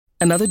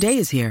Another day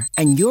is here,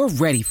 and you're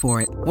ready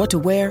for it. What to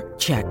wear?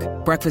 Check.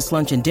 Breakfast,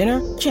 lunch, and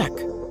dinner? Check.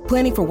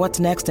 Planning for what's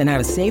next and how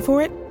to save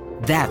for it?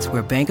 That's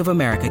where Bank of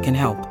America can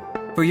help.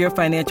 For your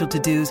financial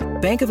to-dos,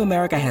 Bank of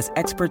America has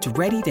experts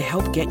ready to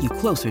help get you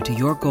closer to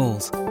your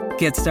goals.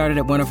 Get started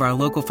at one of our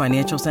local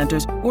financial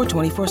centers or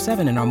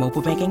 24/7 in our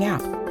mobile banking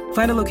app.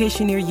 Find a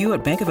location near you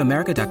at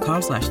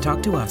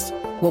bankofamerica.com/talktous.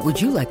 What would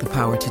you like the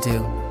power to do?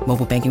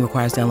 Mobile banking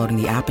requires downloading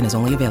the app and is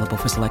only available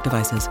for select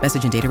devices.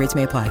 Message and data rates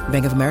may apply.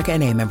 Bank of America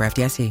N.A., member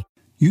FDIC.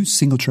 Use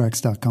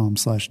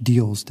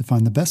singletracks.com/deals to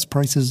find the best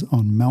prices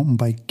on mountain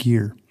bike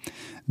gear.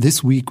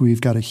 This week, we've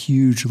got a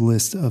huge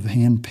list of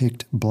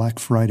hand-picked Black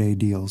Friday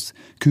deals,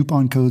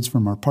 coupon codes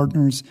from our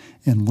partners,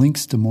 and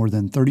links to more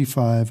than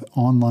 35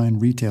 online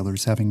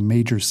retailers having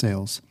major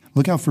sales.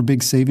 Look out for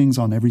big savings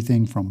on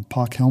everything from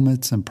POC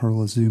helmets and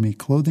Pearl Izumi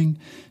clothing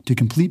to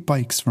complete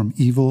bikes from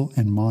Evil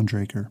and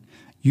Mondraker.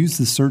 Use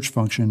the search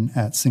function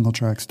at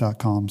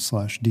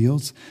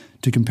singletracks.com/deals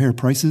to compare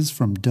prices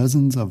from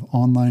dozens of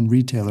online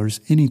retailers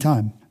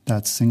anytime.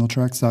 That's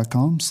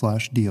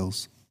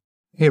singletracks.com/deals.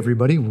 Hey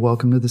everybody,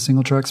 welcome to the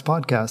Singletracks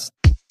podcast.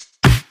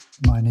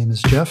 My name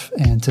is Jeff,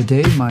 and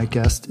today my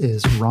guest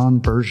is Ron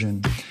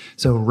Bergin.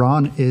 So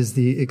Ron is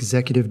the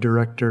executive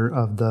director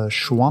of the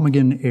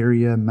Chequamegon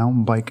Area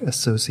Mountain Bike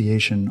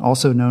Association,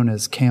 also known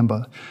as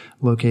CAMBA,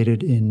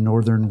 located in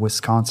northern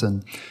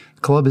Wisconsin.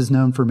 The club is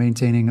known for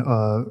maintaining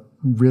a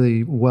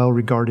really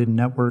well-regarded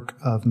network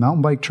of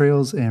mountain bike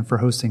trails and for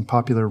hosting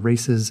popular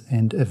races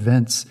and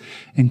events,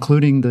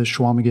 including the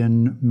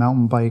Chequamegon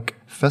Mountain Bike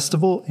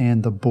Festival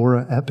and the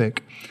Bora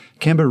Epic.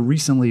 CAMBA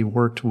recently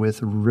worked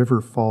with River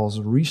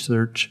Falls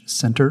Research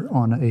Center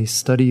on a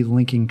study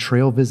linking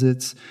trail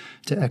visits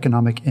to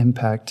economic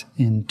impact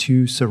in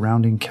 2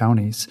 surrounding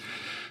counties.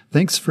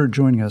 Thanks for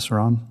joining us,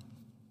 Ron.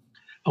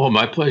 Oh,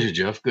 my pleasure,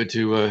 Jeff. Good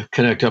to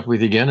connect up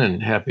with you again,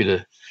 and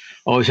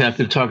always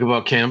happy to talk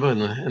about CAMBA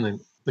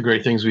and the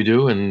great things we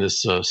do in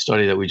this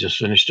study that we just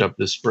finished up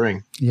this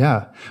spring.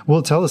 Yeah.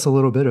 Well, tell us a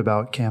little bit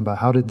about CAMBA.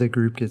 How did the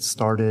group get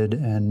started,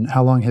 and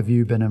how long have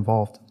you been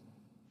involved?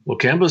 Well,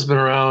 CAMBA's been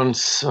around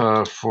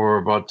for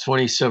about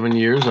 27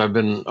 years. I've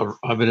been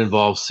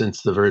involved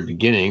since the very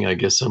beginning. I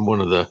guess I'm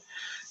one of the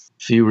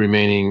few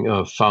remaining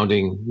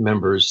founding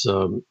members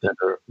that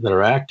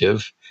are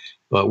active.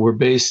 But we're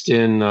based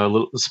in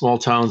the small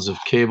towns of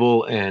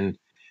Cable and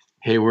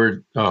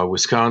Hayward,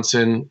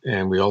 Wisconsin,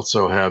 and we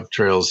also have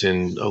trails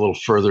in a little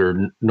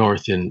further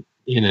north in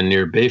and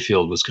near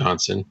Bayfield,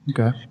 Wisconsin.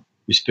 Okay.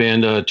 We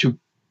span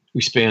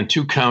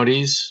two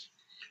counties.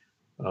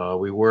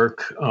 We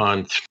work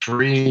on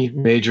 3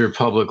 major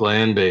public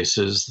land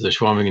bases: the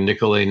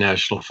Chequamegon-Nicolet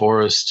National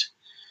Forest,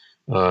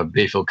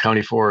 Bayfield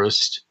County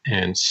Forest,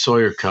 and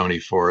Sawyer County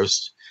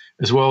Forest,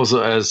 as well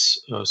as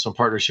some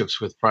partnerships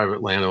with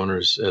private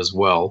landowners as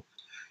well.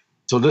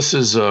 So this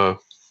is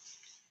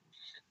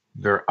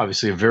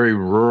obviously a very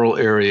rural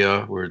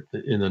area. We're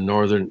in the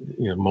northern,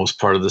 most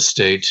part of the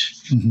state,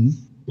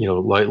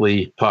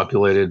 lightly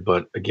populated,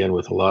 but again,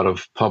 with a lot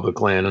of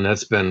public land. And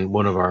that's been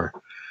one of our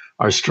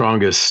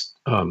strongest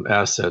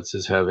assets,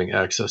 is having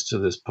access to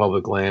this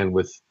public land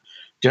with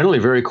generally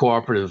very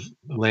cooperative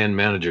land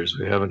managers.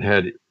 We haven't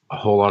had a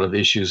whole lot of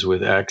issues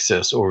with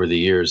access over the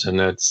years, and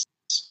that's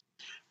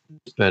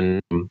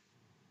been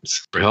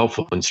super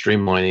helpful in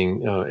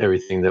streamlining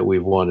everything that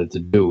we've wanted to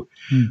do.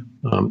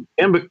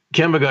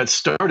 CAMBA got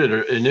started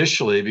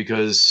initially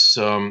because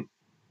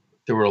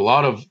there were a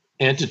lot of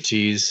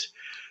entities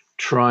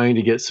trying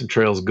to get some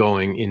trails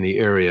going in the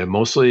area,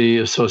 mostly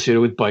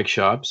associated with bike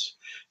shops,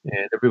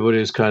 and everybody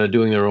was kind of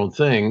doing their own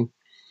thing,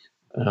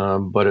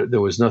 but there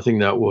was nothing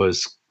that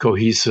was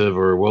cohesive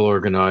or well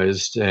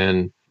organized.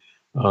 And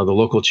the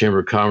local Chamber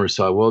of Commerce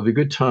thought, well, it'd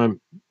be a good time,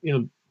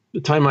 the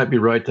time might be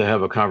right to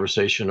have a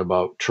conversation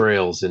about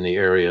trails in the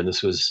area. And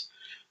this was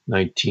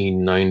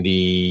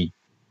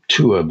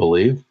 1992, I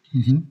believe.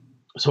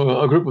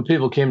 So a group of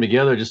people came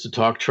together just to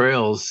talk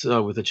trails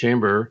with the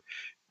chamber.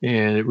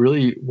 And it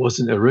really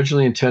wasn't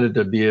originally intended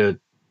to be a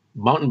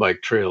mountain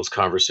bike trails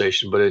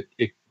conversation, but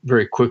it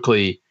very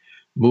quickly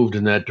moved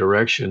in that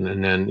direction.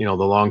 And then, the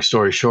long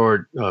story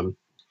short,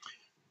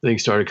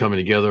 things started coming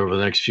together over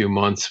the next few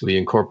months. We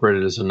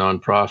incorporated as a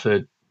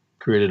nonprofit,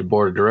 created a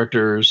board of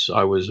directors.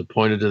 I was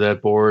appointed to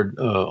that board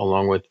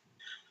along with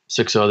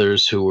 6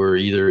 others who were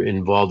either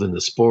involved in the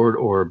sport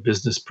or a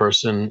business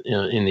person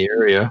in the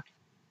area,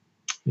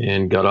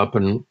 and got up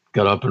and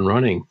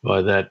running.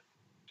 By the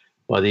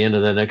end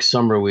of that next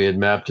summer, we had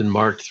mapped and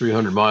marked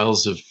 300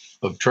 miles of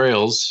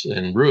trails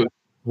and route.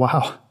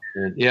 Wow.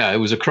 And yeah, it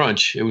was a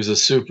crunch. It was a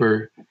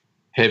super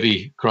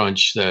heavy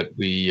crunch that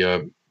we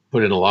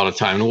put in a lot of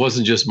time. And it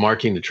wasn't just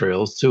marking the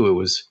trails too. It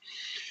was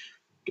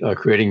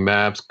creating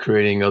maps,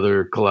 creating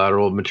other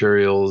collateral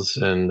materials,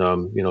 and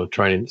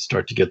trying to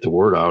start to get the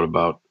word out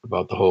about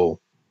the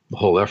whole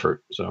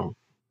effort. So.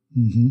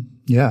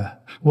 Yeah.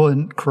 Well,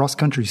 and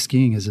cross-country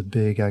skiing is a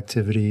big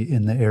activity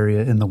in the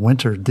area in the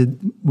winter.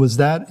 Was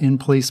that in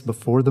place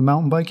before the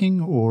mountain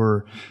biking,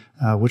 or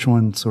which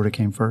one sort of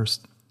came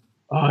first?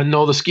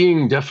 No, the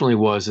skiing definitely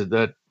was.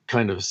 That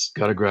kind of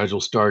got a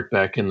gradual start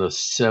back in the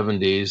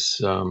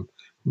 70s.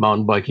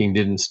 Mountain biking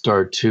didn't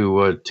start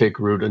to take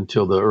root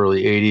until the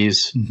early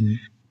 80s.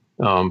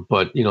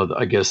 But,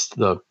 I guess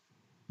the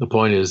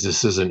point is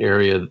this is an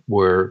area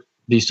where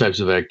these types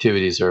of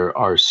activities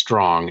are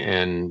strong,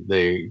 and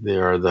they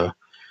are the,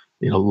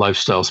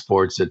 lifestyle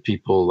sports that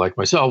people like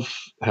myself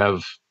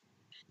have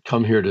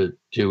come here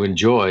to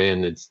enjoy,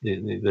 and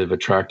they've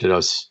attracted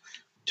us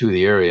to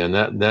the area, and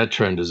that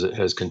trend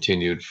has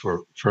continued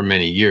for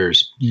many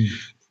years.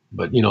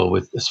 But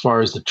with as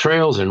far as the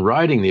trails and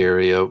riding the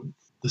area,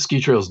 the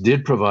ski trails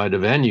did provide a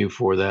venue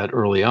for that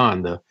early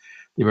on. The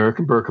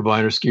American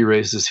Birkebeiner ski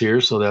race is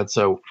here, so that's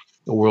a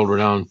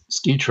world-renowned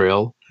ski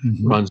trail.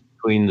 Runs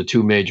between the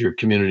two major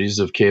communities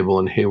of Cable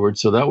and Hayward,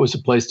 so that was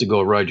a place to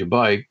go ride your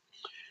bike.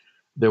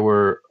 There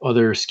were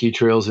other ski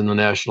trails in the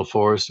National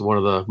Forest. One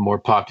of the more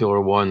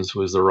popular ones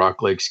was the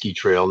Rock Lake Ski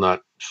Trail,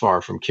 not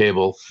far from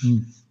Cable.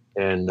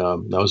 And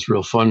that was a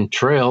real fun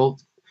trail.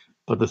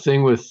 But the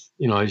thing with,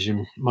 as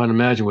you might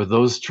imagine, with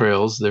those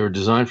trails, they were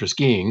designed for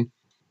skiing,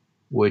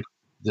 which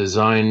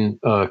design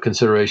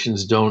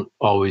considerations don't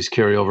always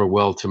carry over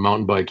well to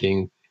mountain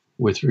biking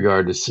with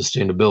regard to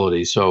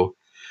sustainability. So,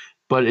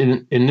 but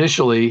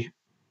initially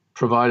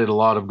provided a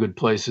lot of good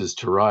places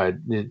to ride.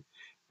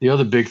 The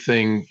other big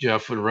thing,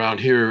 Jeff, around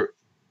here,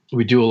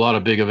 we do a lot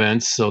of big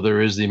events. So there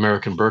is the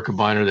American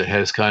Birkebeiner that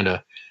has kind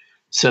of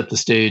set the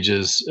stage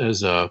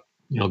as a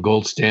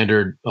gold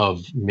standard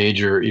of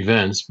major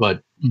events.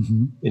 But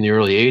in the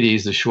early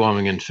 80s, the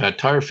Schwamingen Fat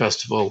Tire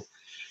Festival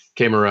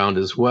came around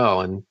as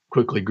well and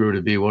quickly grew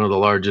to be one of the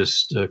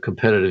largest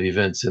competitive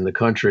events in the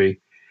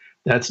country.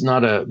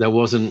 That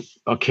wasn't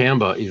a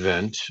CAMBA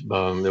event.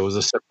 There was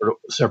a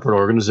separate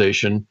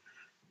organization,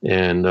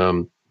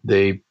 and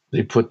they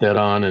put that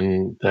on,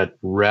 and that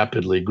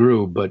rapidly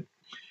grew. But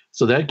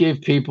so that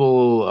gave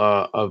people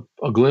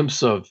a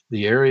glimpse of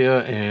the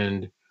area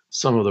and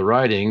some of the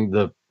riding.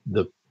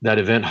 That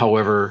event,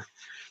 however,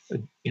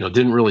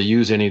 didn't really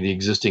use any of the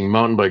existing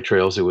mountain bike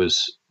trails. It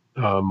was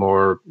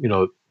more,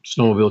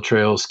 snowmobile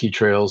trails, ski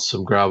trails,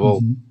 some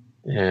gravel,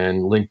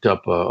 and linked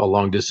up a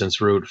long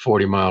distance route,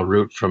 40-mile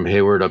route from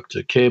Hayward up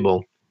to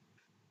Cable.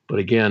 But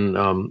again,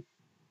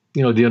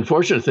 the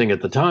unfortunate thing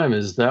at the time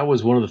is that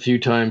was one of the few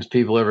times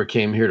people ever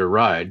came here to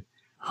ride,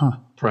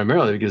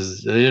 primarily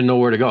because they didn't know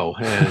where to go.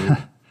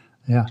 And,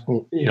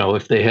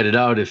 if they headed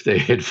out, if they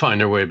had find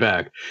their way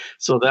back.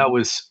 So that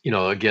was,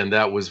 again,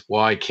 that was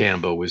why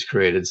CAMBA was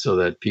created, so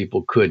that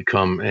people could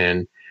come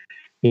and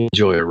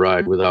enjoy a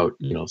ride without,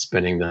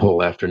 spending the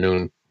whole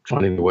afternoon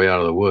finding the way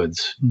out of the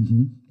woods.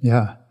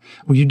 Yeah.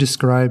 Well, you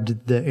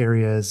described the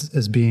area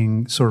as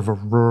being sort of a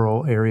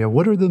rural area.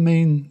 What are the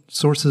main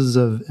sources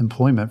of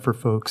employment for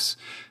folks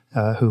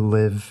who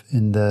live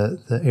in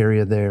the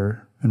area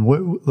there? And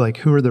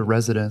who are the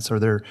residents? Are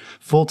there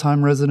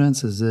full-time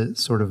residents? Is it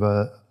sort of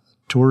a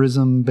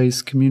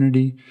tourism-based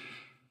community?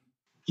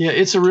 Yeah,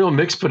 it's a real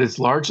mix, but it's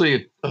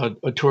largely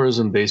a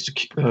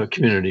tourism-based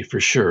community for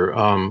sure.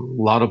 A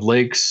lot of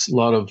lakes, a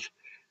lot of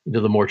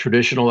the more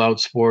traditional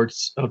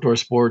outdoor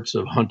sports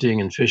of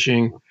hunting and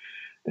fishing,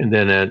 and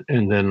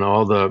then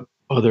all the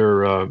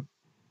other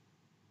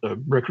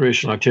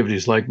recreational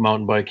activities like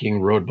mountain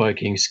biking, road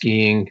biking,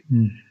 skiing.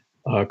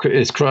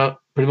 It's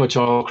pretty much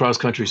all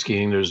cross-country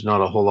skiing. There's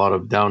not a whole lot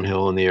of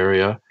downhill in the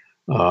area,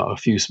 a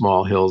few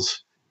small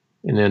hills,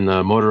 and then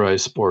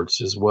motorized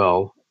sports as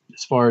well.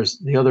 As far as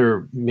the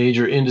other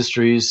major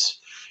industries,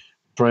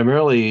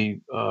 primarily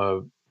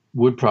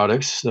wood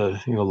products,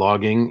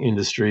 logging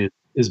industry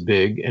is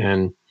big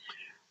and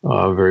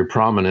very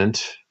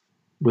prominent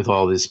with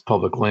all this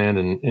public land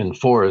and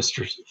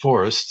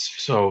forests.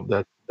 So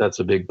that's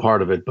a big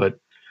part of it. But,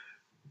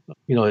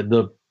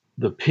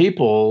 the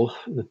people,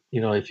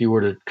 if you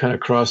were to kind of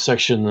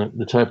cross-section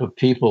the type of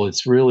people,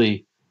 it's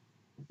really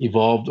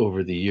evolved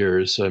over the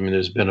years. I mean,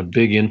 there's been a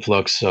big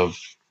influx of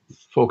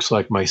folks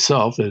like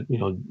myself that,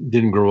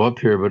 didn't grow up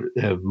here, but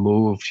have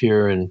moved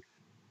here and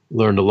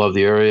learned to love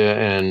the area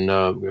and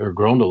or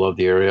grown to love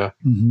the area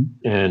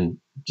and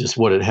just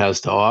what it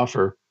has to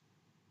offer.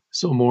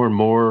 So more and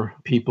more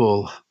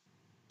people,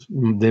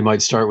 they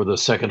might start with a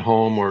second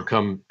home or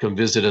come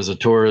visit as a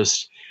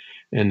tourist,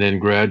 and then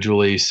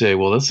gradually say,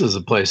 well, this is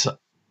a place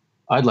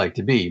I'd like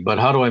to be, but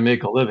how do I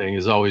make a living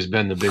has always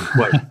been the big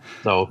question.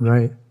 So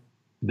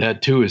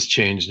that too has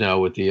changed now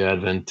with the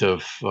advent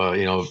of,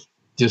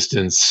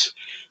 distance,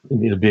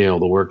 being able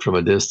to work from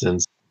a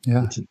distance.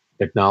 Yeah. It's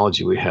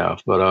technology we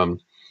have. But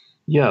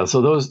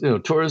so those,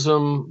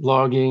 tourism,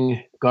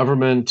 logging,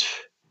 government,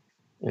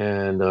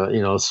 and,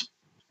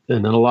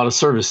 and then a lot of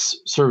service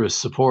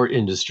support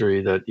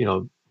industry that,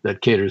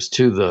 that caters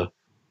to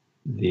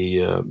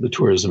the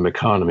tourism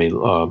economy,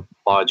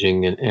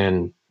 lodging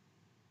and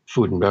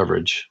food and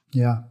beverage.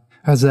 Yeah.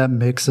 Has that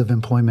mix of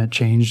employment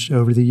changed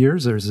over the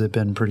years, or has it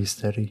been pretty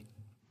steady?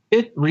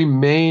 It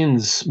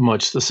remains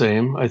much the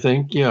same, I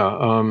think. Yeah.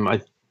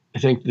 I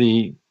think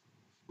the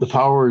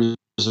powers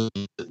of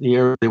the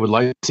area, they would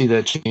like to see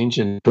that change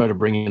and try to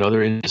bring in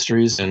other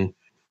industries and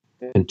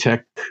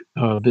tech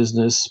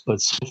business.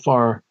 But so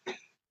far,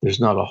 there's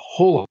not a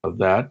whole lot of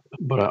that,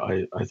 but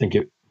I think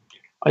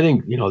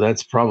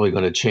that's probably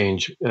going to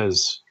change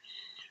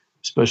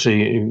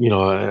especially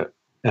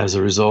as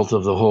a result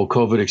of the whole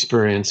COVID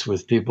experience,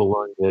 with people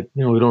learning that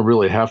we don't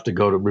really have to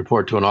go to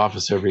report to an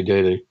office every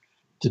day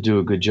to do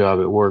a good job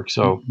at work.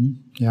 So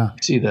yeah,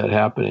 I see that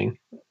happening.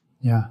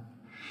 Yeah.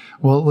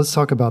 Well, let's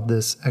talk about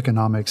this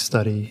economic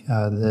study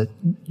that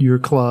your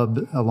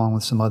club, along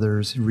with some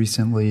others,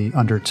 recently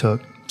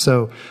undertook.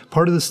 So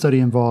part of the study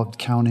involved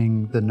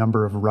counting the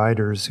number of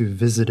riders who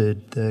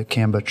visited the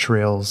Kamba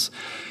trails.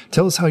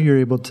 Tell us how you're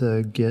able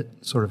to get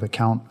sort of a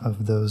count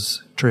of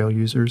those trail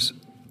users.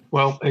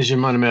 Well, as you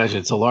might imagine,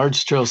 it's a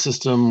large trail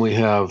system. We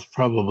have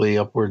probably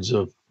upwards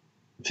of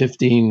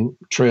 15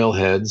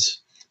 trailheads.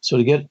 So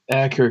to get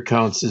accurate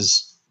counts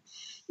is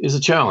a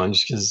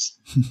challenge, because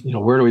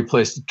where do we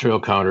place the trail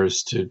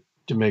counters to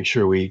make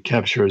sure we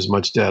capture as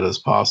much data as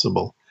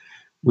possible?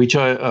 We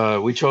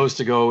chose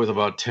to go with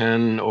about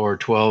 10 or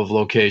 12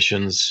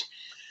 locations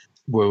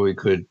where we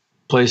could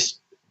place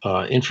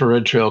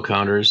infrared trail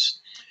counters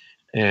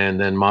and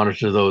then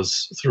monitor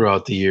those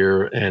throughout the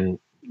year and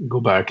go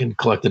back and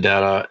collect the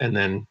data and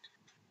then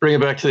bring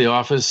it back to the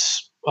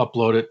office,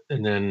 upload it,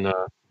 and then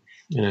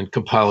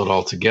compile it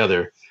all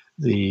together.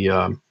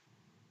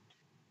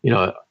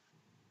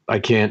 I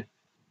can't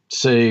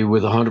say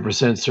with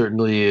 100%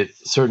 certainty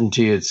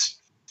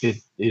it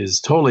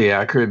is totally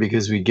accurate,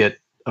 because we get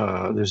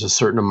there's a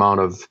certain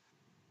amount of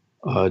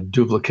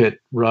duplicate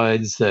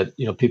rides that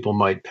people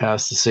might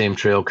pass the same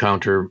trail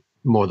counter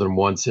more than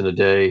once in a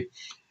day.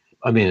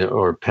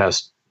 Or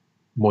pass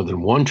more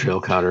than one trail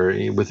counter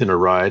within a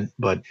ride.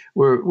 But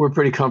we're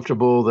pretty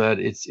comfortable that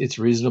it's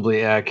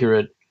reasonably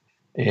accurate,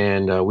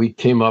 and we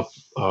came up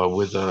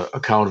with a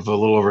count of a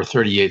little over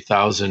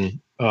 38,000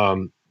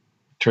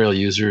 trail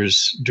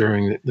users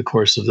during the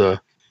course of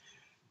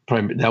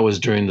that was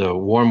during the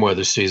warm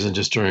weather season,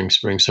 just during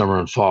spring, summer,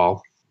 and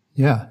fall.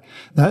 Yeah,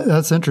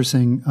 that's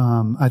interesting.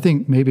 I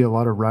think maybe a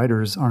lot of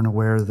riders aren't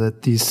aware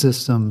that these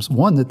systems,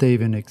 that they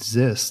even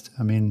exist.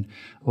 A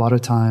lot of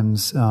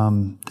times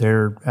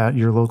they're at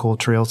your local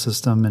trail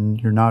system and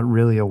you're not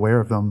really aware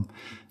of them.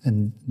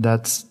 And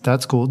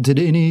that's cool. Did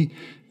any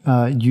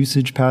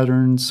usage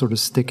patterns sort of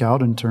stick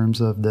out in terms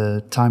of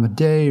the time of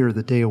day or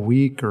the day of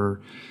week,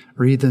 or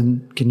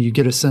even can you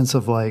get a sense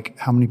of like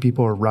how many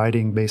people are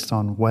riding based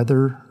on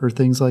weather or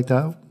things like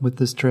that with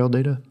this trail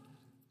data?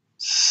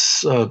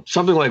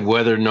 Something like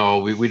weather, no,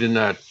 we did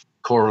not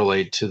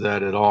correlate to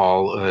that at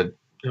all.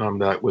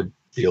 That would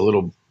be a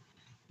little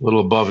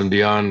above and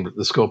beyond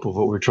the scope of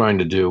what we're trying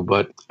to do.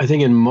 But I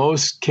think in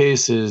most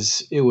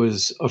cases, it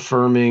was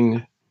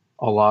affirming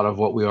a lot of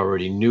what we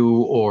already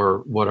knew or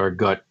what our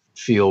gut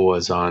feel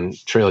was on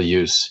trail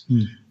use.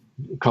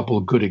 A couple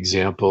of good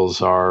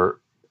examples are,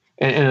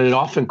 and it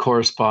often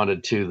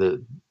corresponded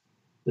to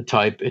the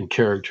type and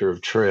character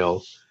of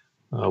trail.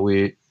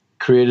 We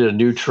created a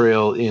new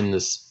trail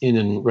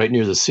right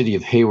near the city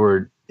of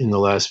Hayward in the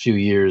last few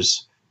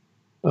years,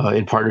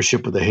 in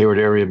partnership with the Hayward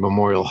Area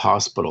Memorial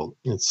Hospital.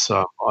 It's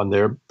on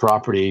their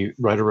property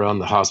right around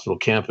the hospital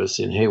campus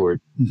in Hayward.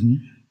 Mm-hmm.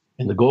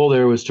 And the goal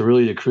there was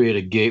to create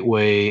a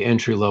gateway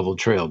entry-level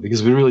trail,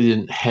 because we really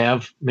didn't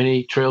have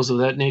many trails of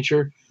that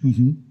nature.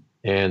 Mm-hmm.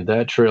 And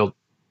that trail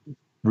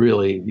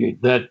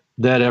that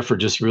effort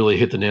just really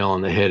hit the nail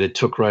on the head. It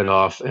took right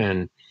off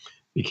and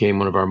became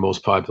one of our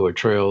most popular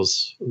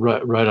trails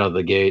right out of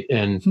the gate.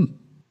 And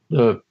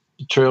the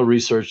trail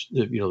research,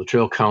 the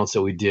trail counts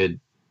that we did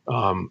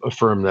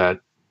affirmed that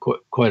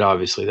quite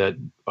obviously, that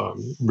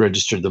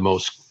registered the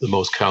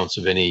most counts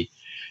of any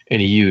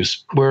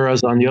use.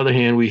 Whereas on the other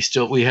hand,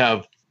 we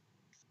have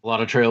a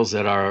lot of trails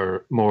that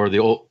are more the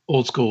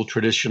old school,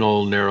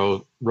 traditional,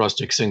 narrow,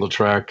 rustic, single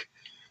track.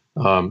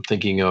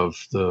 Thinking of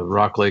the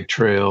Rock Lake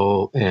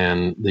Trail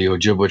and the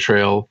Ojibwa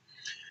Trail.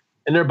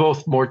 And they're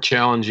both more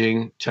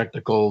challenging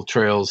technical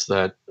trails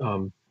that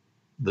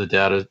the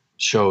data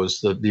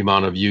shows the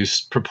amount of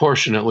use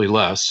proportionately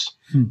less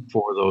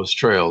for those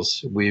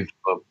trails. We've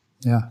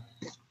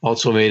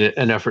also made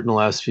an effort in the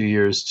last few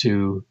years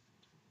to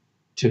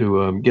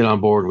get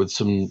on board with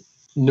some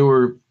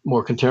newer,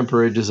 more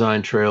contemporary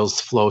design trails,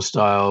 flow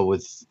style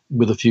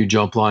with a few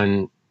jump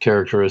line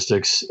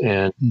characteristics.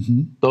 And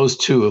those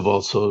two have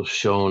also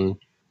shown,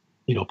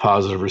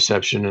 positive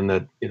reception, and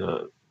that,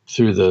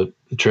 through the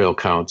trail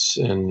counts.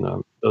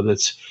 And so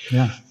that's,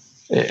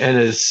 and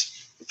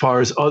as far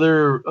as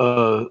other,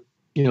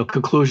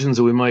 conclusions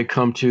that we might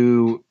come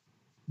to,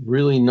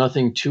 really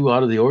nothing too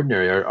out of the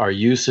ordinary. Our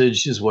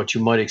usage is what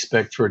you might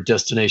expect for a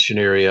destination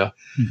area,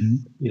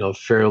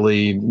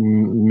 fairly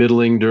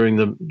middling during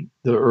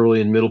the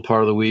early and middle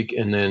part of the week,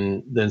 and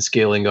then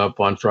scaling up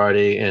on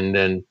Friday, and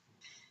then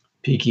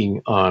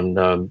peaking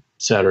on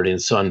Saturday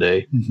and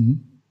Sunday.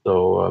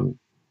 So,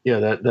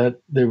 that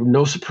there were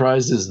no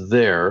surprises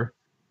there.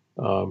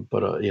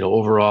 But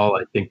overall,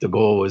 I think the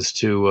goal was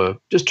to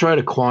just try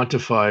to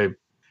quantify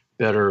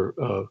better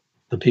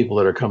the people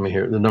that are coming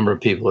here, the number of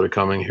people that are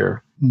coming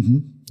here.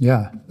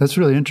 Yeah, that's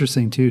really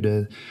interesting too,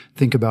 to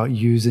think about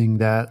using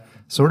that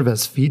sort of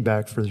as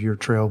feedback for your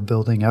trail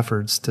building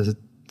efforts, to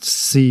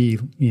see,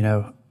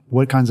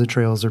 what kinds of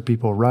trails are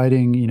people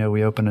riding?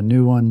 We open a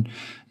new one,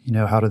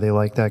 how do they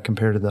like that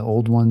compared to the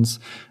old ones?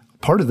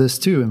 Part of this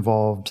too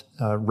involved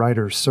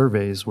rider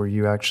surveys where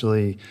you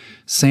actually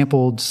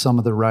sampled some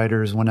of the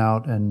riders, went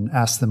out and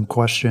asked them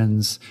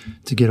questions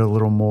to get a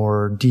little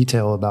more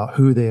detail about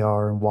who they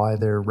are and why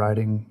they're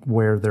riding,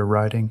 where they're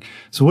riding.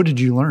 So what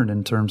did you learn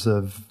in terms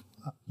of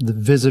the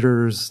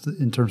visitors,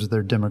 in terms of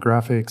their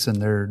demographics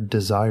and their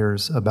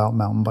desires about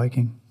mountain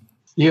biking?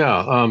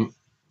 Yeah.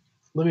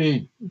 Let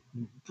me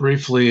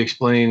briefly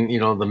explain,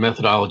 the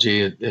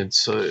methodology.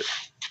 It's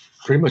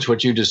pretty much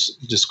what you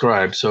just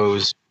described. So it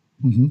was,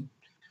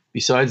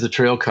 besides the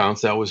trail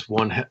counts, that was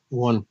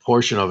one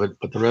portion of it,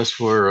 but the rest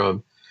were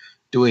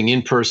doing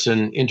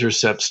in-person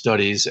intercept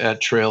studies at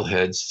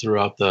trailheads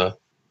throughout the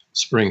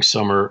spring,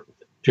 summer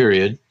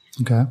period.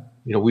 Okay.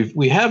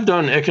 We have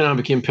done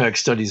economic impact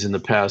studies in the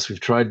past. We've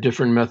tried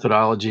different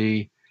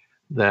methodology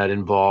that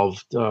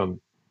involved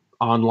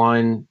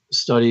online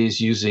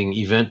studies using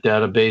event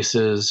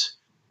databases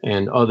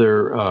and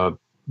other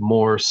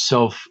more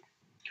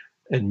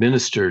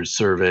self-administered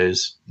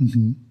surveys.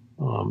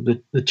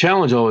 The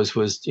challenge always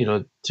was,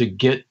 to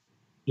get,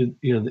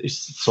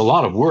 it's a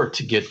lot of work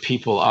to get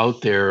people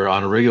out there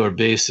on a regular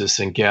basis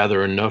and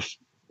gather enough,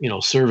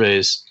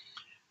 surveys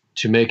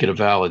to make it a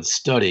valid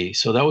study.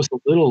 So that was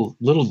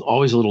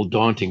always a little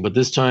daunting. But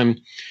this time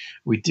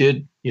we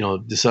did,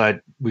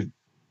 decide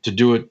to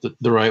do it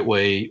the right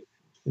way,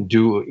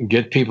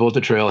 get people at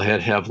the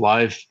trailhead, have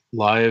live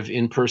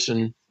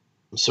in-person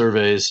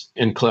surveys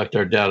and collect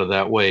our data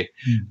that way.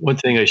 One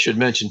thing I should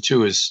mention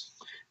too is,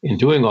 in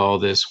doing all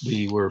this,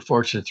 we were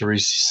fortunate to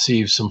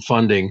receive some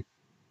funding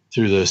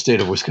through the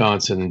state of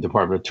Wisconsin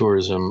Department of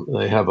Tourism.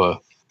 They have a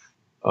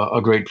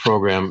great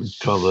program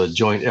called the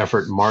Joint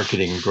Effort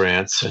Marketing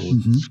Grants,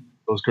 and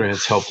those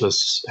grants help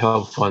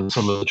fund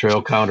some of the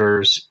trail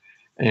counters,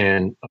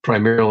 and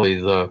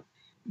primarily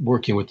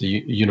working with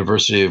the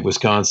University of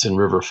Wisconsin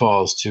River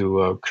Falls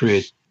to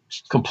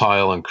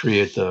compile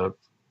the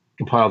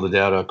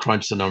data,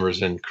 crunch the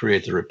numbers, and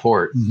create the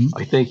report.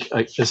 I think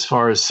as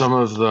far as some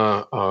of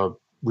the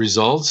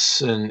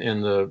results and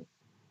the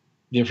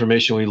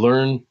information we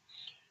learned,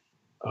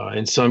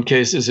 in some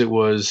cases it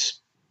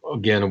was,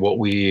 again, what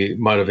we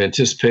might have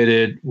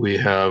anticipated. We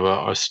have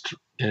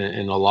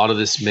and a lot of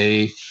this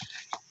may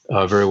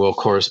very well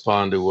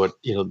correspond to what,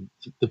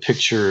 the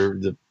picture,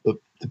 the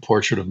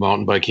portrait of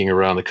mountain biking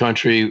around the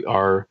country.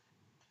 Our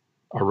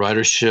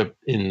ridership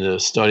in the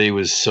study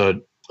was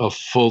a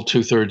full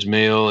 2/3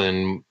 male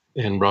and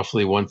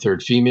roughly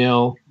 1/3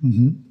 female.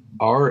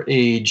 Our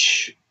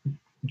age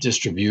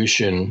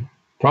distribution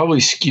probably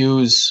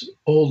skews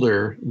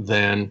older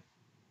than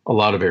a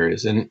lot of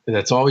areas, and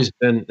that's always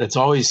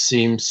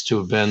seems to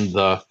have been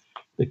the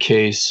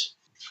case.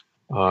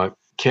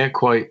 Can't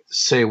quite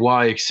say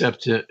why,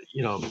 except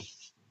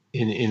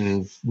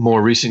in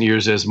more recent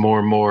years, as more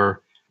and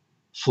more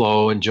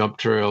flow and jump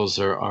trails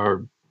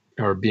are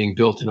being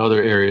built in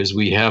other areas,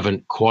 we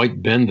haven't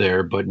quite been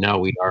there, but now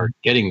we are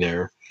getting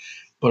there.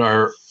 But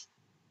our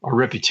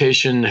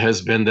reputation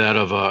has been that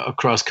of a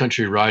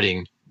cross-country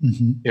riding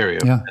area.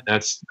 Yeah. And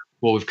that's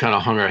what we've kind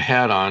of hung our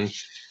hat on,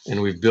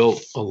 and we've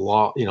built a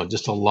lot, we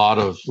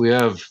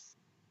have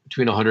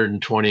between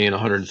 120 and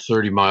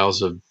 130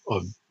 miles of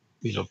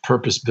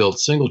purpose-built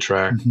single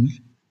track,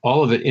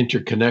 all of it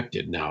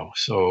interconnected now.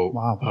 So,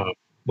 wow.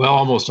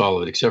 Almost all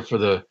of it, except for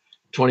the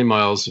 20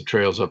 miles of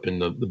trails up in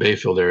the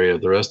Bayfield area.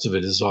 The rest of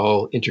it is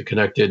all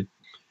interconnected.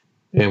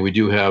 And we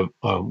do have,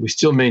 we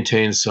still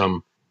maintain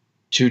some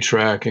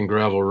 2-track and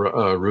gravel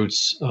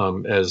routes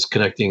as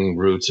connecting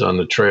routes on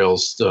the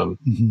trails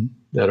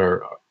that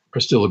are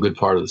still a good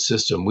part of the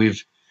system.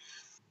 We've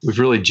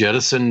really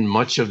jettisoned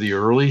much of the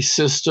early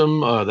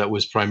system that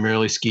was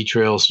primarily ski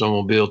trail,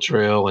 snowmobile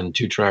trail, and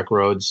 2-track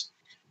roads.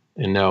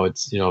 And now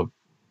it's,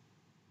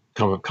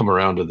 come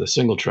around to the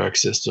single track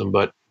system.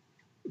 But,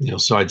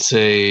 so I'd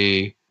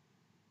say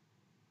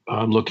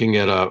I'm looking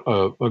at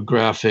a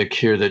graphic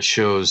here that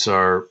shows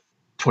our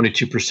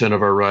 22%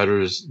 of our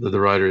riders, the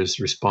riders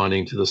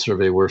responding to the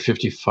survey, were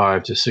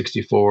 55 to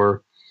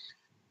 64.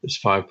 There's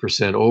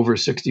 5% over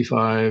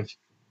 65,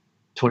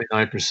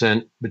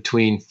 29%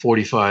 between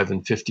 45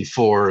 and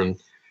 54. And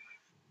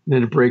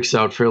then it breaks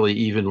out fairly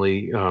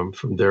evenly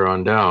from there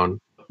on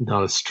down.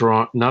 Not a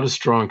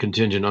strong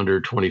contingent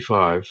under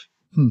 25.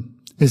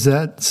 Is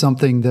that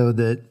something, though,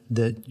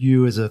 that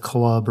you as a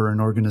club or an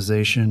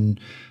organization,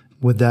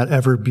 would that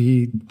ever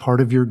be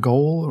part of your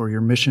goal or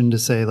your mission to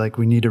say, like,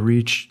 we need to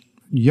reach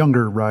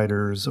younger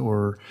riders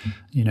or,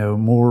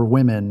 more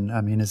women?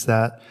 I mean, is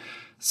that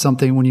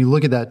something, when you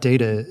look at that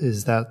data,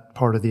 is that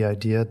part of the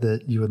idea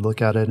that you would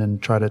look at it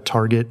and try to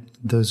target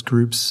those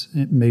groups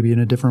maybe in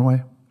a different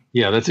way?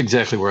 Yeah, that's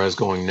exactly where I was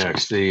going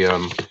next.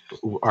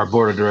 Our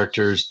board of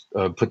directors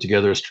put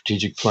together a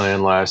strategic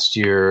plan last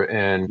year,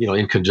 and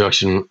in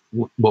conjunction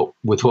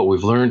with what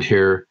we've learned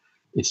here,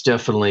 it's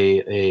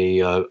definitely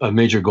a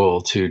major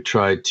goal to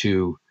try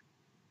to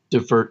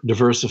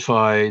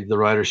diversify the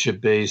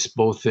ridership base,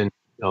 both in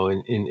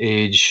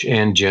age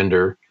and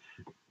gender.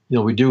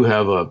 We do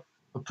have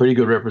a pretty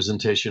good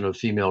representation of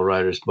female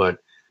riders, but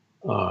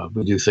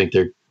we do think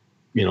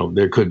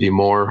there could be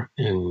more,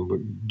 and we're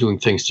doing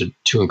things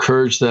to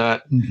encourage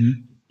that.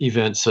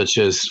 Events such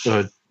as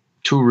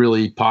two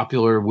really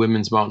popular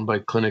women's mountain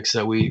bike clinics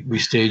that we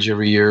stage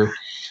every year.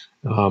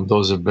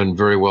 Those have been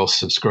very well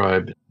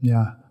subscribed.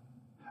 Yeah.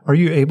 Are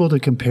you able to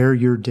compare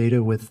your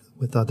data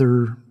with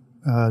other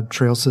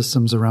trail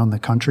systems around the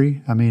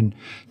country? I mean,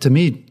 to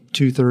me,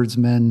 2/3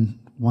 men,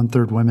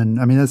 1/3 women.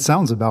 I mean, that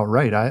sounds about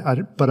right.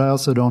 But I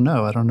also don't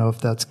know. I don't know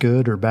if that's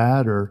good or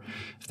bad, or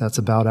if that's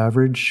about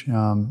average.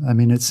 I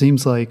mean, it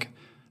seems like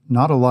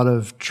not a lot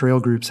of trail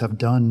groups have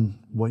done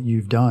what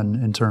you've done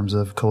in terms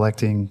of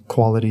collecting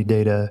quality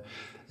data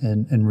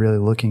and really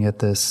looking at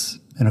this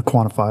in a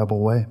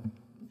quantifiable way.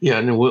 Yeah,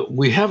 and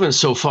we haven't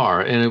so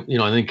far. And,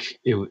 I think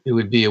it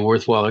would be a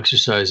worthwhile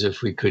exercise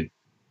if we could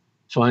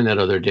find that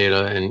other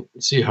data and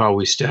see how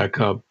we stack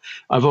up.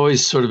 I've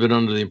always sort of been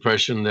under the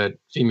impression that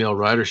female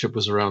ridership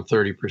was around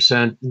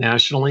 30%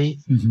 nationally,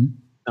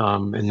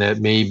 and that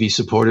may be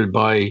supported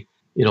by,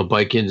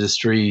 bike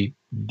industry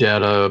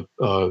data,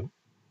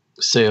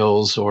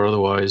 sales or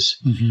otherwise.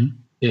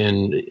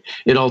 And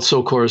it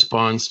also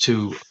corresponds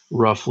to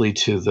roughly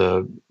to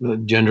the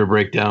gender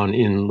breakdown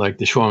in like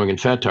the Schwamingen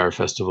Fat Tire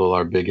Festival,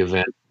 our big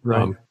event,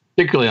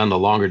 particularly on the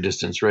longer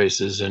distance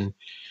races. And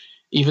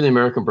even the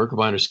American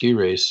Birkebeiner ski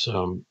race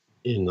on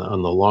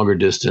the longer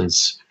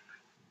distance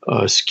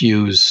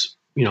skews,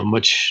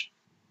 much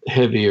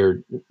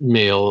heavier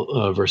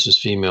male versus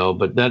female,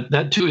 but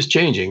that too is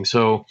changing.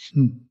 So,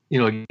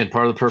 again,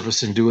 part of the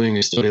purpose in doing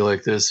a study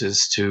like this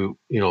is to,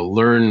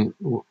 learn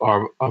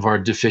of our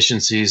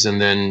deficiencies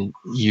and then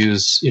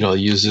use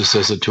this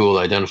as a tool to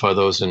identify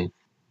those and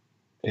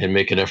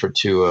make an effort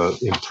to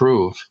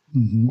improve.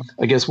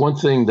 I guess one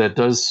thing that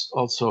does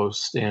also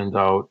stand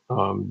out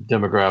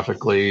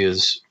demographically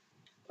is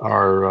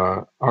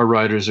our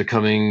riders are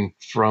coming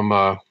from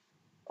a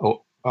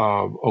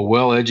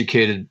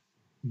well-educated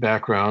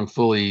background,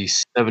 fully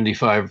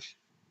 75,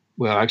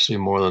 well, actually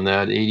more than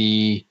that,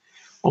 80,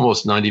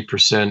 almost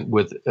 90%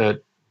 with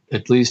at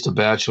least a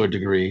bachelor's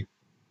degree,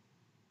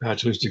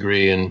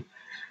 and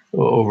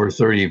over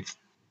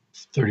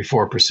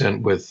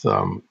 34% with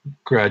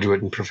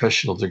graduate and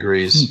professional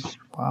degrees.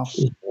 Wow.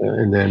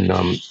 And then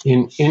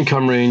in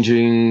income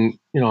ranging,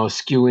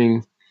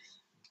 skewing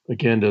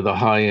again to the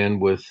high end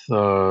with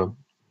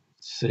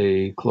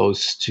say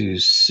close to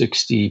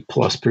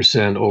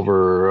 60+%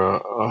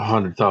 over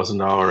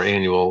 $100,000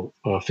 annual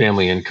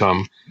family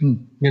income.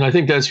 I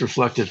think that's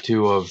reflective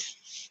too of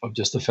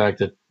just the fact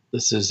that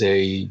this is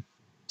a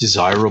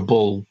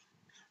desirable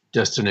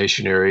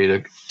destination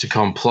area to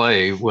come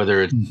play,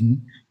 whether it's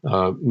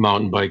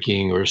mountain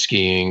biking or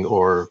skiing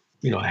or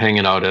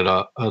hanging out at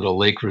a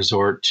lake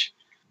resort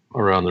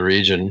around the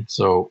region.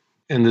 So,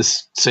 and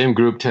this same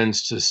group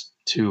tends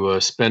to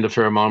spend a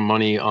fair amount of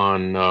money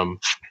on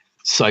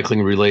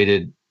cycling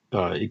related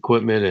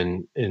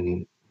equipment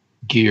and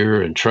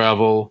gear and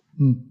travel.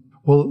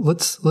 Well,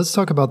 let's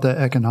talk about the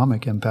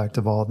economic impact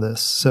of all of this.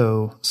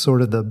 So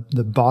sort of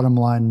the bottom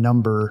line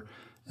number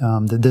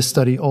that this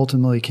study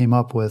ultimately came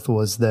up with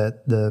was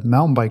that the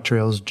mountain bike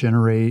trails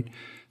generate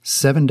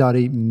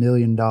 $7.8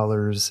 million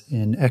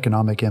in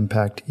economic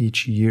impact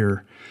each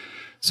year.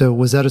 So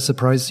was that a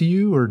surprise to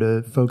you or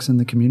to folks in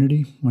the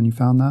community when you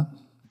found that?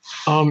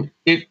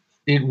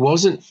 It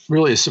wasn't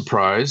really a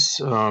surprise.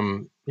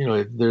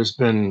 There's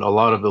been a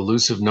lot of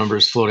elusive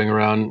numbers floating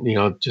around,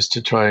 just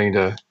to trying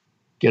to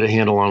get a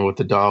handle on what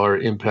the dollar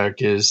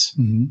impact is.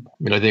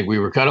 I think we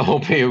were kind of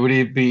hoping it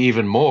would be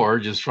even more,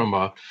 just from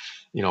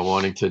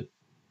wanting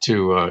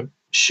to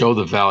show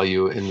the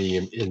value in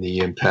the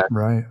impact.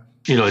 Right.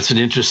 It's an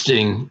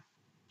interesting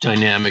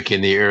dynamic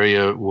in the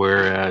area,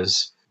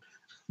 whereas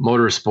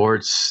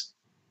motorsports,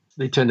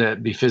 they tend to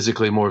be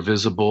physically more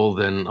visible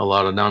than a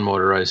lot of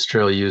non-motorized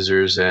trail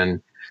users.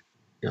 And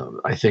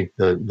I think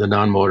the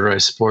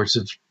non-motorized sports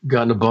have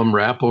gotten a bum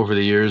rap over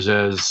the years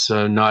as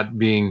not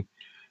being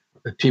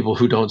people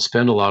who don't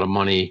spend a lot of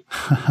money.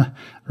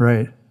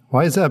 Right.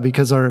 Why is that?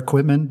 Because our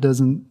equipment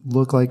doesn't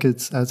look like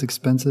it's as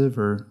expensive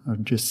or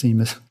just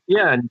seem as...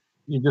 Yeah. And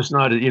you're just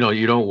not,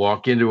 you don't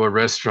walk into a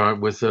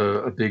restaurant with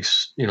a big,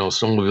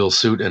 snowmobile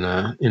suit and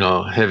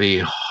a heavy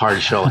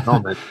hard shell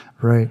helmet.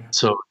 Right.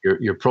 So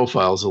your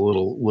profile is a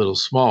little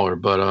smaller,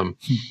 but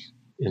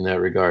in that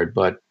regard.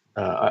 But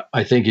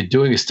I think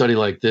doing a study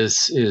like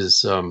this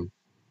is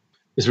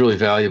really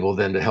valuable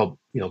then to help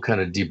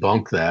kind of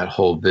debunk that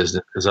whole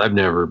business, because I've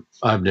never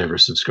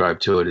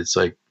subscribed to it. It's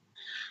like,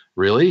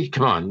 really?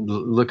 Come on,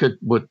 look at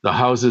what the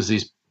houses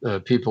these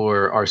people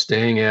are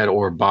staying at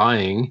or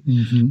buying,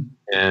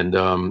 and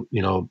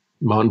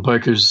mountain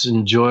bikers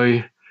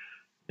enjoy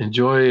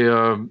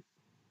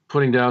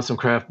putting down some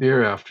craft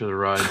beer after the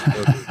ride.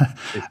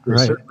 So right.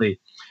 Certainly,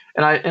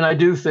 and I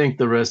do think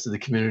the rest of the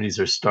communities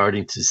are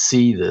starting to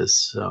see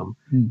this.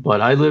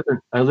 But I live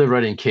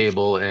right in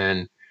Cable,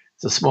 and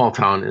it's a small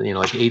town,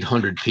 like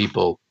 800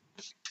 people.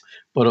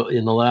 But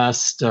in the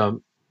last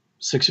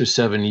 6 or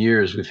 7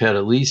 years, we've had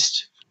at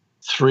least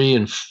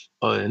 3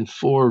 and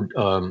 4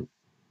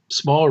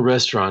 smaller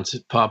restaurants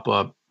that pop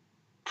up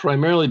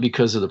primarily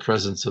because of the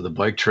presence of the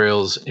bike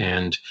trails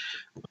and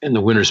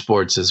the winter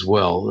sports as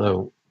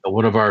well.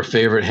 One of our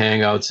favorite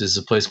hangouts is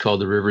a place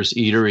called the Rivers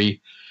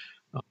Eatery.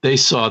 They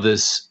saw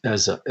this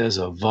as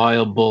a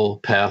viable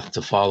path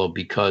to follow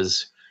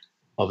because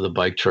of the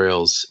bike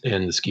trails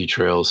and the ski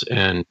trails,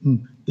 and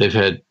they've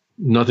had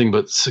nothing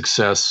but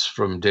success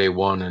from day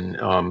one.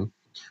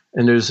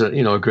 And there's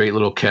a great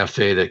little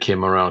cafe that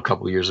came around a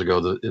couple of years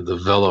ago,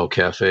 the Velo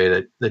Cafe,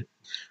 that they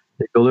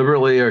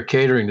deliberately are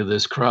catering to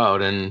this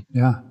crowd, and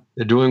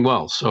they're doing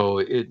well. So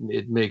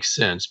it makes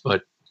sense.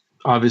 But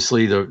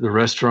obviously, the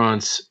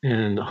restaurants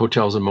and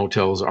hotels and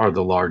motels are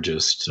the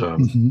largest.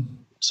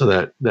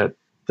 So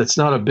that's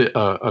not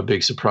a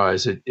big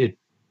surprise. It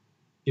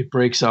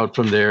breaks out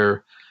from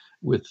there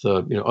with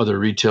other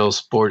retail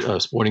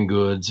sporting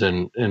goods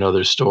and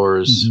other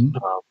stores.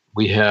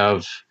 We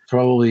have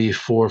probably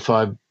 4 or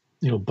 5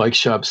 bike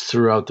shops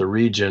throughout the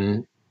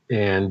region,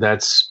 and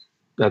that's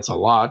a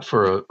lot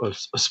for a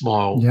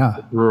small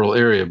rural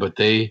area. But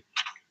they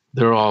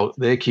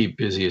keep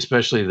busy,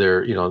 especially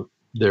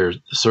their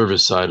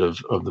service side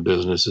of the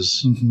business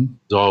is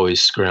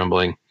always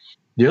scrambling.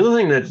 The other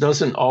thing that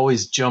doesn't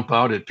always jump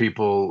out at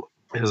people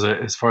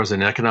as far as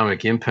an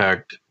economic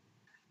impact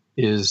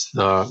is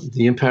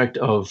the impact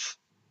of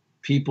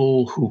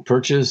people who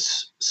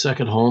purchase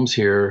second homes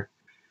here,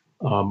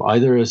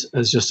 either as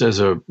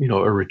a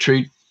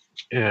retreat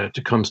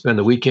to come spend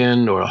the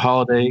weekend or a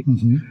holiday,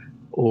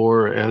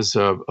 or as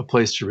a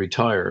place to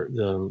retire.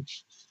 The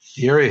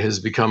area has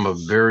become a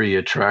very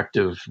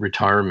attractive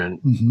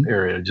retirement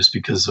area just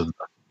because of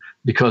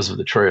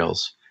the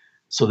trails.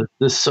 So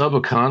this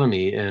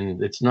sub-economy,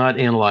 and it's not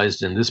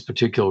analyzed in this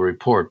particular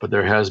report, but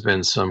there has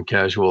been some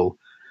casual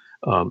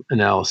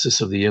analysis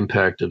of the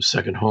impact of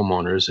second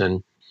homeowners,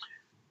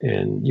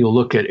 and you'll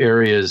look at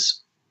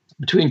areas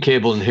between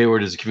Cable and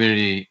Hayward is a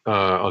community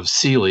of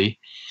Sealy,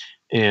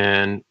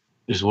 and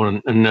there's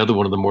another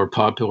one of the more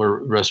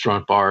popular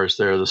restaurant bars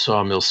there, the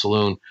Sawmill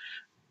Saloon.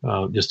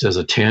 Just as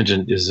a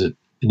tangent, is an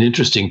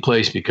interesting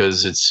place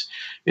because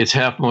it's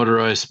half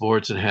motorized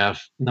sports and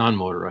half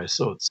non-motorized,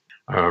 so it's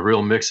a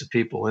real mix of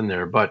people in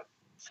there. But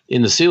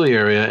in the Sealy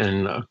area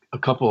and a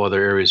couple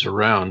other areas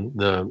around,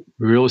 the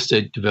real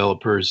estate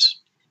developers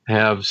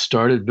have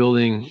started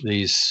building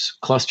these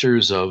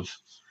clusters of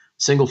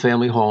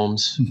single-family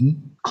homes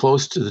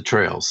close to the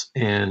trails,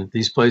 and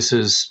these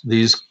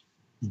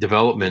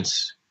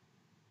developments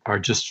are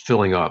just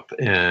filling up,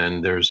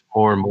 and there's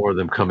more and more of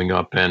them coming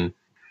up, and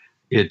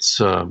it's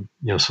so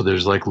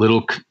there's like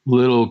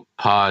little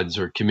pods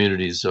or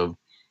communities of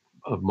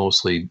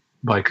mostly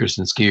bikers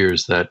and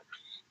skiers that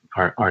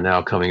are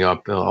now coming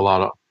up. A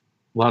lot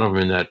of them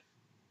in that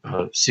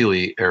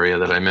Sealy area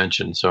that I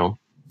mentioned. So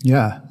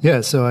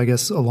yeah. So I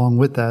guess along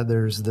with that,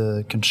 there's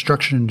the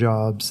construction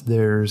jobs.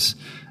 There's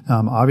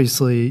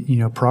obviously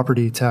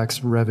property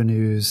tax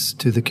revenues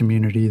to the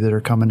community that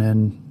are coming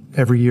in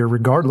every year,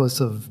 regardless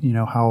of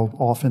how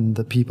often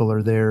the people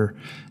are there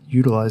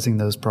utilizing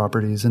those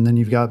properties. And then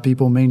you've got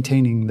people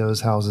maintaining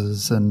those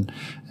houses and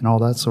all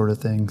that sort of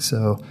thing.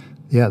 So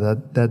yeah,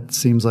 that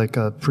seems like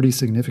a pretty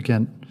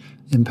significant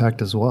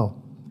impact as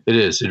well. It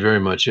is. It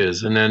very much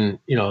is. And then,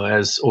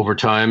 as over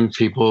time,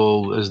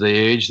 people, as they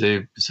age,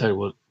 they decide,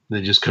 well,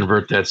 they just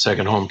convert that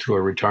second home to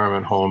a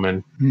retirement home.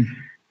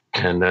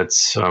 And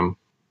that's, and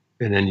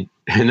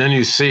then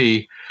you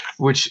see,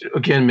 which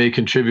again may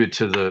contribute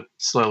to the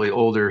slightly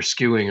older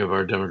skewing of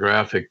our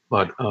demographic,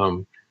 but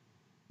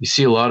you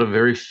see a lot of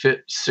very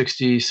fit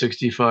 60,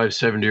 65,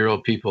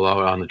 70-year-old people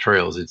out on the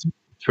trails. It's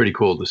pretty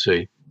cool to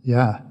see.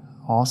 Yeah.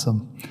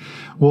 Awesome.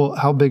 Well,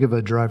 how big of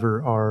a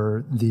driver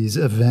are these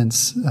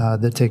events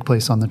that take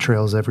place on the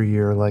trails every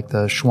year, like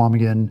the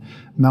Chequamegon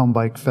Mountain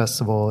Bike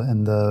Festival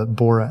and the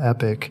Bora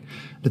Epic?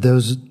 Do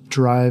those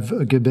drive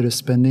a good bit of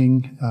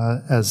spending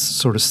as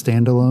sort of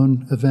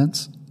standalone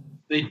events?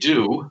 They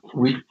do.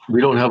 We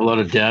don't have a lot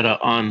of data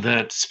on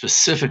that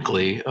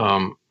specifically.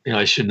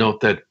 I should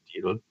note that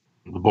the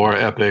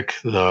Bora Epic,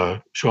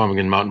 the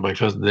Chequamegon Mountain Bike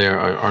Festival, there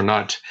are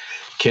not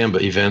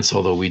CAMBA events,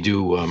 although we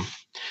do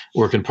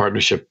work in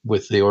partnership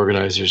with the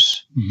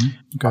organizers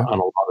on a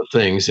lot of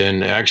things.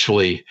 And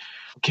actually,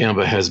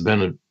 CAMBA has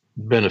been a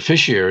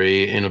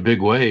beneficiary in a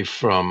big way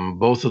from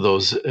both of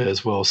those,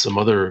 as well as some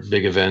other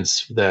big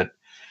events that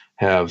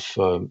have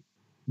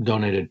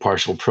donated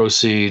partial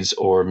proceeds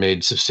or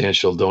made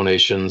substantial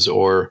donations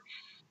or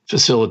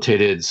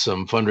facilitated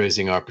some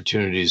fundraising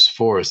opportunities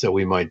for us that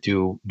we might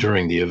do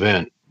during the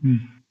event.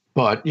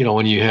 But,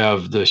 when you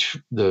have the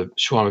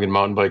Chequamegon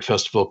Mountain Bike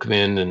Festival come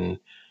in and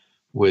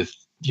with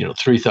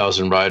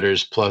 3,000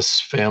 riders plus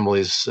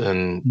families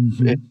and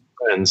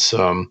friends,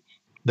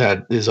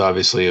 that is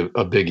obviously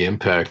a big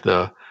impact.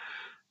 The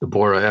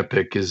Bora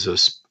Epic is a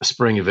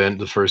spring event,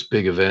 the first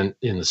big event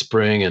in the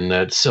spring, and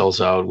that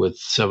sells out with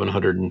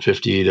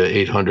 750 to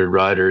 800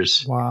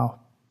 riders. Wow.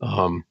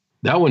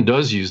 That one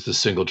does use the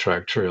single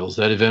track trails.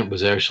 That event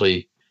was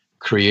actually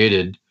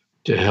created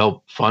to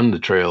help fund the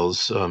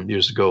trails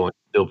years ago, and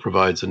still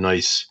provides a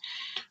nice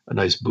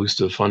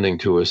boost of funding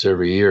to us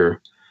every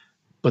year.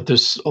 but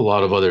there's a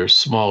lot of other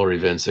smaller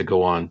events that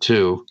go on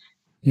too.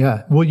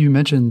 Yeah. Well, you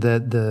mentioned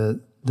that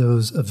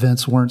those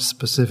events weren't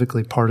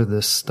specifically part of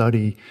this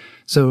study.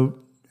 So,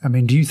 I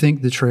mean, do you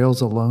think the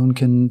trails alone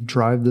can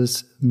drive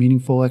this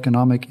meaningful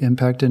economic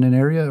impact in an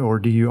area, or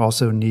do you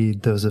also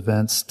need those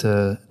events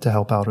to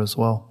help out as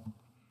well?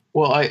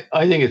 Well,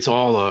 I think it's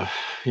all a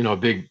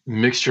big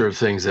mixture of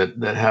things that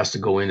has to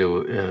go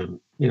into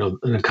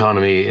an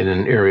economy in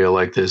an area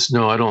like this.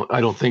 No, I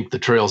don't think the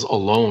trails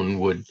alone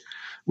would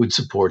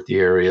support the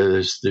area.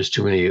 There's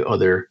too many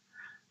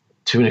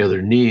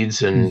other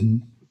needs,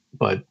 and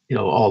but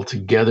all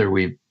together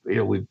we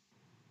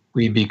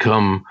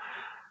become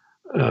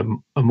a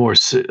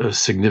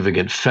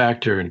significant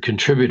factor and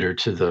contributor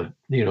to the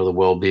the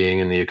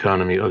well-being and the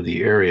economy of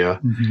the area.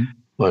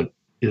 But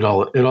it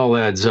all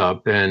adds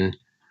up, and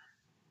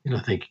I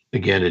think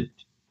again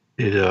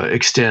it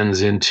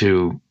extends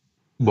into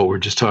what we're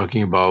just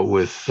talking about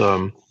with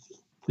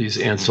these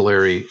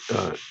ancillary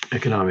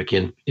economic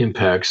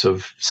impacts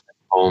of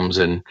homes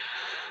and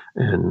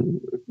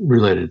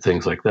related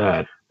things like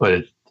that.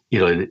 But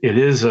it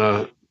is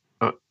a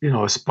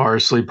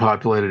sparsely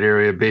populated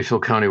area.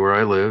 Bayfield County, where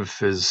I live,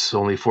 is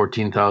only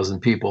 14,000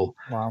 people.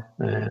 Wow.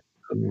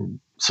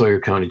 Sawyer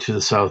County to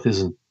the south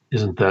isn't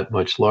that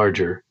much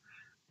larger.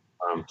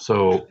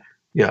 So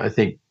yeah, I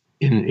think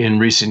in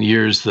recent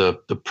years the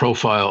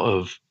profile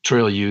of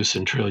trail use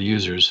and trail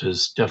users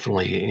has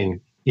definitely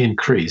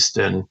increased,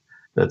 and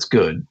that's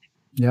good.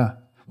 Yeah.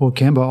 Well,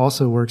 CAMBA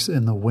also works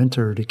in the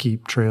winter to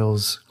keep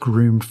trails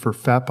groomed for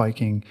fat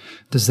biking.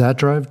 Does that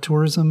drive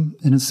tourism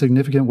in a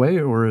significant way,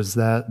 or is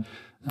that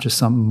just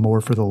something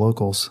more for the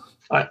locals?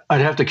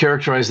 I'd have to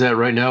characterize that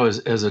right now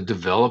as a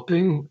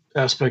developing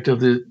aspect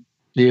of the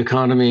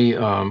economy.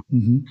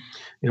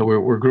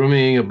 We're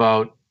grooming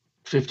about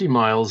 50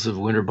 miles of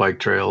winter bike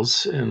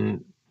trails,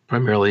 and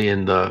primarily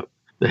in the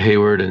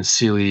Hayward and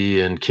Sealy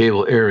and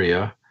Cable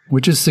area.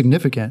 Which is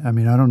significant. I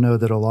mean, I don't know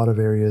that a lot of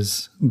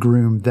areas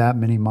groom that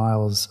many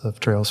miles of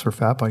trails for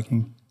fat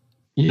biking.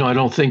 I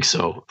don't think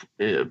so.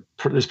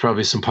 There's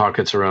probably some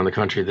pockets around the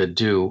country that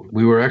do.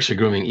 We were actually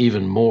grooming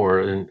even more,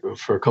 and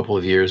for a couple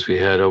of years we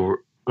had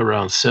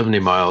around 70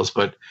 miles.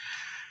 But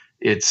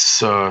it's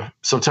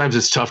sometimes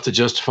it's tough to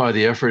justify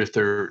the effort if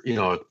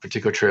a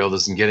particular trail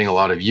isn't getting a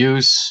lot of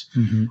use.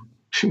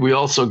 We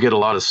also get a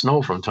lot of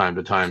snow from time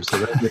to time, so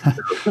that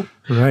makes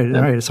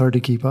right. It's hard to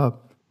keep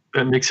up.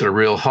 That makes it a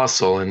real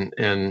hustle,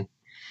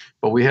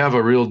 but we have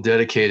a real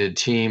dedicated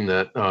team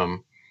that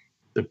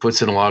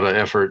puts in a lot of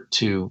effort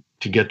to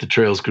get the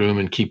trails groomed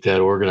and keep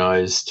that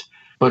organized.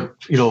 But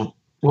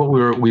what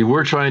we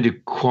were trying to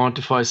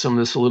quantify some of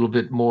this a little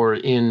bit more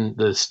in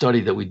the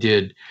study that we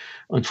did.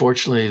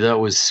 Unfortunately, that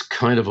was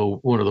kind of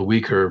one of the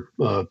weaker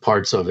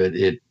parts of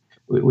it.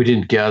 We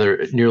didn't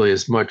gather nearly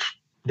as much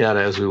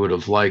data as we would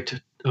have liked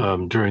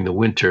during the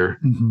winter.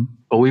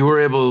 But we were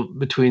able,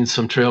 between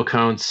some trail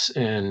counts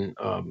and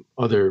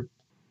other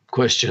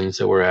questions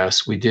that were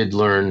asked, we did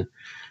learn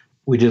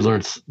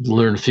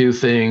a few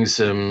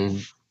things.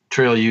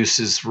 Trail use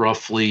is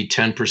roughly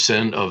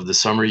 10% of the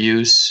summer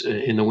use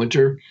in the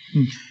winter,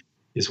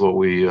 is what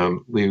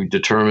we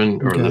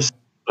determined, or the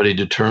study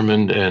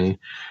determined. And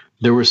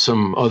there were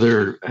some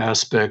other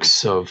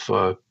aspects of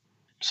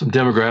some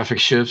demographic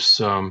shifts.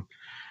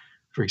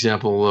 For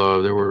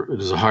example,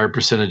 there's a higher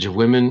percentage of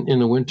women in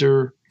the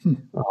winter.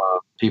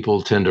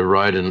 People tend to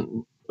ride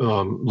in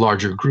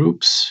larger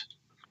groups.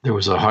 There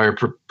was a higher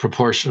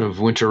proportion of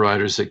winter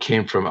riders that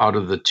came from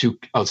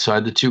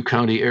outside the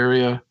 2-county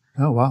area.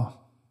 Oh, wow.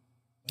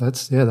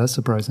 That's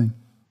surprising.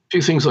 A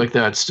few things like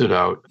that stood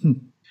out.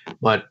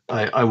 But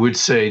I would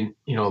say,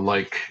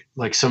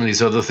 like some of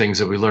these other things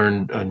that we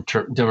learned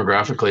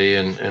demographically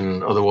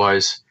and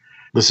otherwise,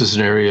 this is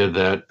an area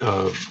that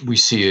we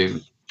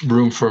see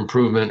room for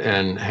improvement,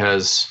 and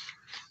has,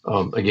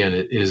 again,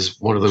 it is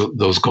one of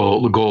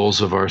the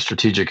goals of our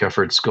strategic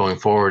efforts going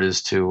forward,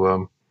 is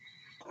to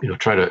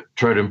try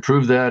to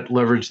improve that,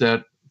 leverage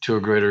that to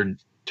a greater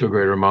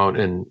amount,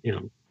 and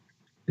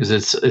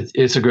because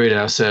it's a great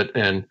asset,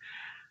 and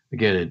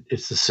again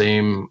it's the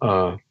same,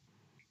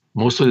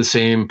 mostly the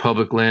same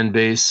public land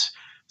base.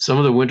 Some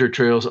of the winter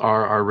trails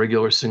are our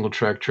regular single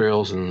track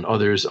trails, and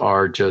others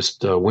are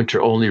just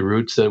winter only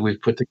routes that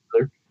we've put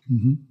together.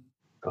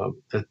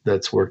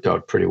 That's worked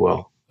out pretty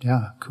well.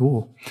 Yeah,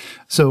 cool.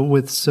 So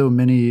with so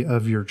many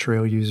of your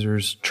trail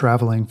users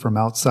traveling from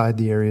outside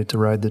the area to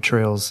ride the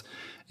trails,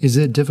 is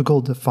it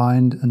difficult to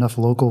find enough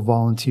local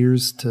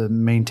volunteers to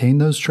maintain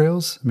those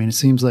trails? I mean, it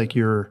seems like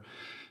your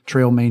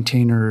trail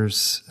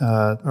maintainers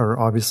are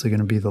obviously going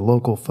to be the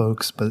local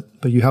folks, but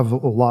you have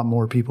a lot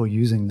more people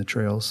using the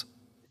trails.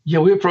 Yeah,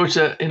 we approach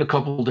that in a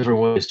couple of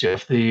different ways,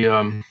 Jeff. We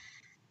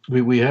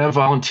have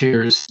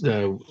volunteers,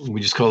 we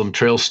just call them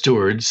trail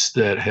stewards,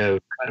 that have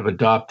kind of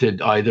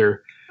adopted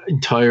either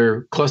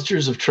entire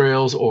clusters of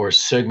trails or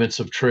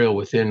segments of trail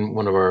within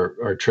one of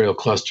our trail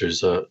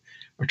clusters. Our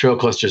trail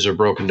clusters are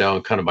broken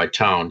down kind of by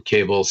town: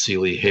 Cable,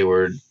 Sealy,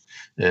 Hayward,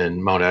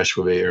 and Mount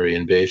Ashway area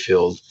in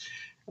Bayfield,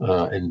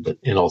 and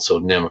also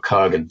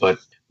Namakagon. But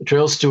The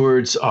trail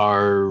stewards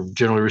are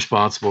generally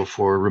responsible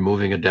for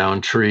removing a down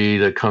tree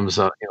that comes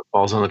up,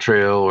 falls on the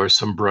trail, or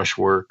some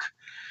brushwork,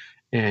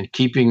 and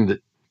keeping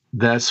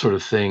that sort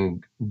of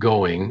thing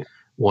going.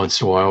 Once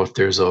in a while, if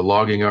there's a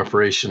logging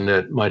operation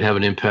that might have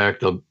an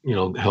impact, they'll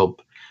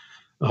help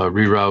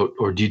reroute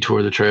or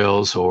detour the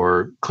trails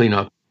or clean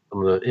up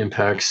some of the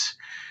impacts.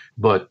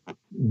 But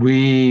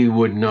we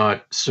would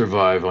not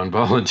survive on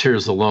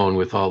volunteers alone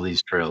with all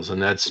these trails, and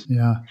that's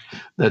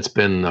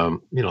been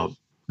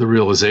the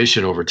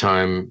realization over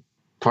time,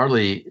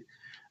 partly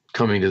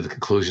coming to the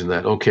conclusion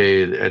that,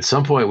 okay, at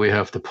some point we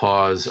have to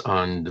pause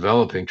on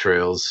developing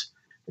trails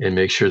and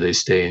make sure they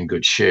stay in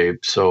good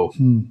shape. So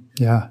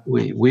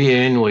we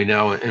annually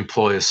now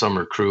employ a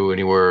summer crew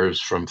anywhere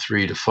from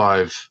 3 to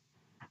 5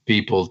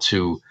 people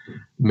to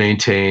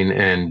maintain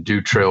and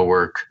do trail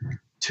work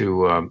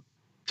to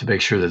make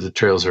sure that the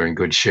trails are in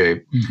good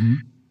shape. Mm-hmm.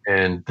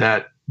 And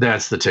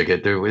that's the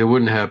ticket. It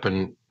wouldn't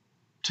happen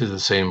to the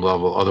same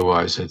level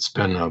otherwise. It's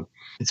been a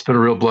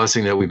real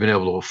blessing that we've been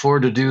able to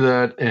afford to do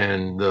that,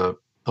 and the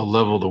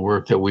level of the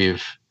work that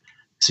we've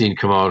seen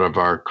come out of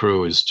our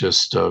crew is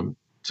just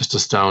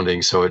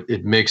astounding. So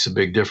it makes a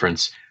big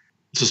difference.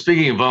 So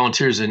speaking of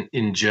volunteers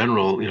in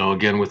general,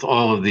 again, with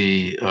all of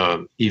the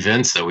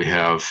events that we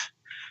have,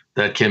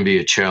 that can be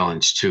a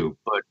challenge too.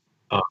 But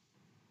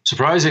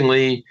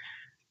surprisingly,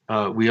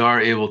 we are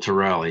able to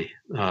rally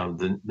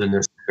the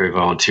necessary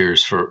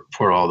volunteers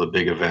for all the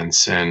big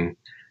events and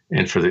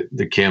for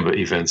the CAMBA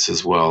events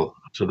as well.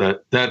 So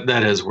that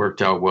has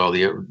worked out well.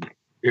 The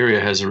area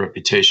has a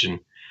reputation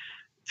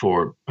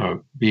for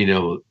being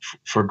able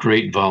for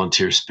great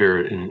volunteer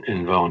spirit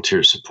and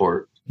volunteer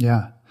support.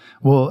 Yeah.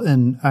 Well,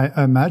 and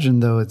I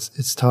imagine though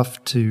it's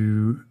tough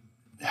to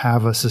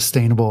have a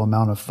sustainable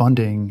amount of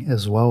funding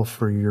as well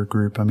for your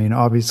group. I mean,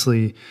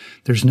 obviously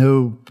there's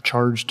no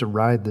charge to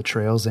ride the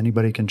trails.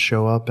 Anybody can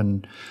show up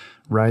and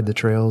ride the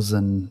trails,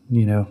 and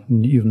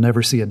you'll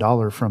never see a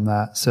dollar from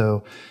that.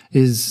 So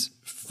is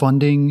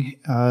funding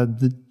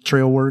the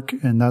trail work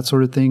and that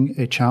sort of thing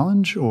a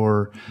challenge,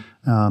 or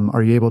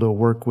are you able to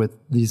work with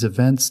these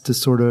events to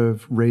sort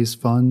of raise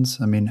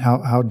funds? I mean,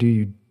 how do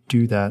you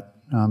do that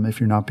if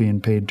you're not being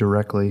paid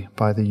directly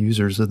by the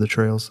users of the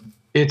trails?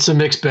 It's a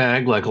mixed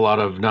bag, like a lot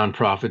of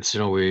nonprofits.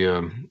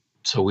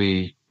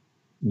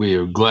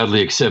 We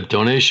gladly accept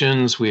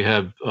donations. We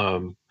have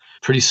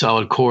pretty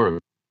solid core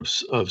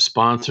of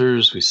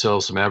sponsors. We sell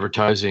some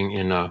advertising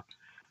in a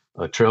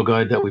trail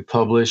guide that we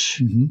publish.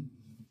 Mm-hmm.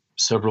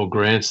 Several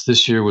grants.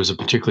 This year was a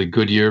particularly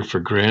good year for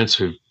grants.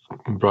 We've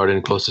brought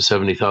in close to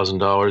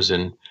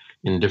 $70,000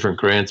 in different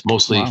grants,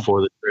 mostly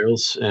for the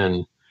trails.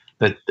 And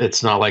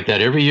it's not like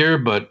that every year,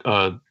 but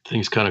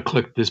things kind of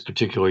clicked this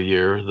particular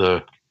year.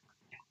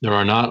 There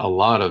are not a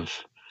lot of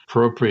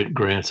appropriate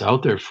grants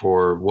out there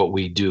for what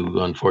we do,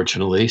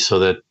 unfortunately. So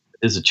that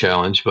is a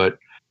challenge, but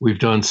we've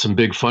done some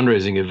big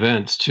fundraising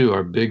events too.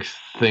 Our big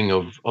thing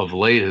of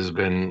late has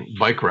been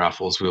bike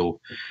raffles.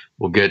 We'll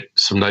get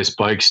some nice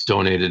bikes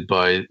donated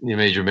by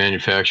major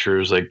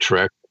manufacturers like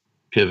Trek,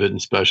 Pivot, and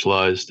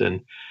Specialized,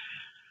 and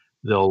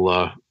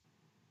they'll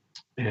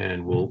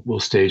and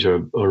we'll stage a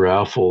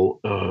raffle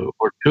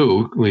or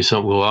two.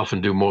 We'll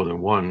often do more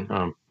than one.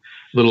 A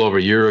little over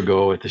a year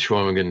ago at the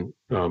Shawinigan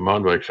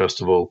Mountain Bike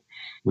Festival,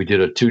 we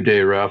did a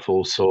 2-day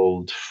raffle,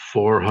 sold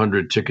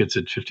 400 tickets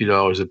at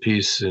 $50 a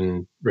piece,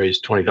 and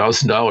raised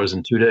 $20,000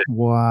 in 2 days.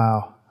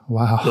 Wow.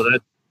 So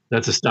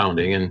that's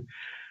astounding. And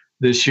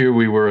this year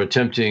we were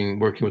attempting,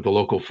 working with a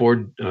local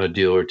Ford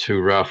dealer, to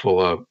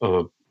raffle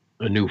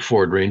a new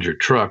Ford Ranger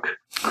truck.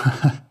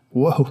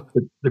 Whoa.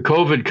 The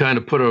COVID kind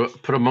of put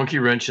a monkey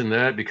wrench in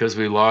that, because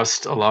we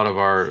lost a lot of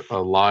our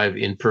live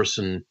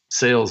in-person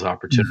sales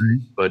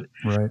opportunities. Mm-hmm.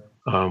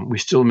 But we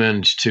still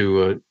managed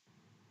to,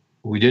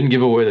 we didn't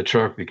give away the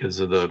truck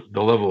because of the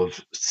level of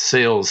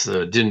sales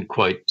didn't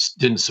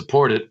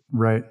support it.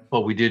 Right.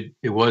 But we did,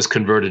 it was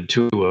converted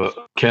to a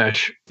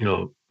cash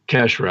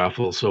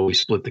raffle. So we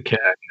split the cash,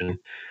 and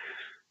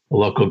a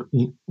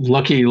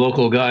lucky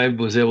local guy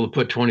was able to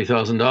put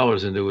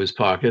 $20,000 into his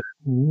pocket.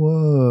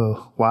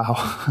 Whoa. Wow.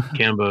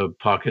 CAMBA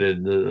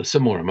pocketed a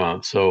similar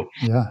amount. So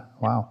yeah.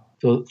 Wow.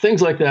 So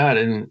things like that.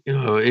 And,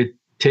 it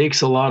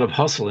takes a lot of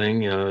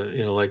hustling,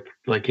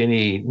 like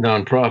any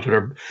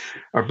nonprofit.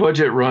 Our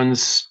budget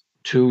runs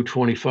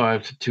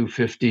 $225,000 to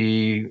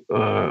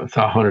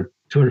 $250,000,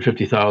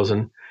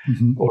 250,000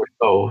 mm-hmm. or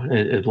so, and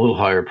a little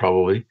higher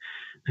probably.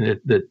 And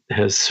that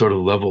has sort of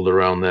leveled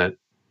around that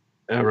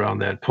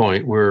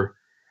point. We're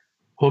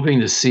hoping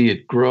to see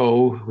it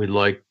grow. We'd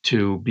like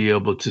to be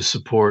able to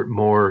support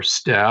more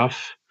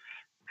staff,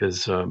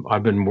 because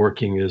I've been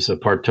working as a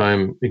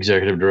part-time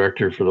executive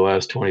director for the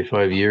last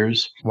 25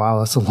 years. Wow,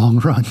 that's a long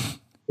run.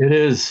 It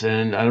is,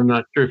 and I'm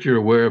not sure if you're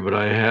aware, but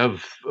I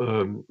have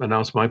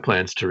announced my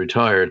plans to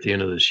retire at the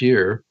end of this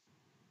year.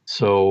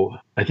 So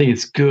I think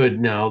it's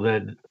good now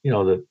that,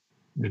 that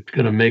we're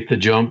going to make the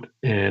jump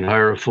and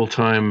hire a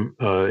full-time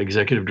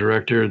executive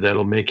director.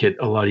 That'll make it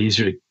a lot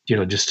easier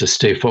to, just to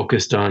stay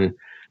focused on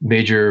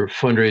major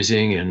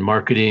fundraising and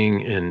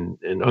marketing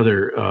and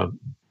other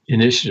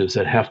initiatives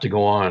that have to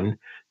go on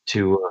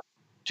to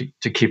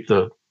keep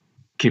the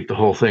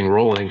whole thing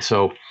rolling.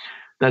 So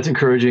that's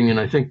encouraging, and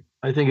I think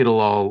it'll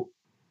all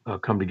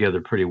come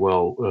together pretty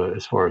well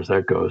as far as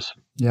that goes.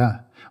 Yeah.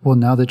 Well,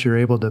 now that you're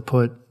able to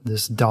put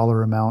this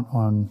dollar amount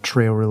on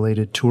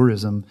trail-related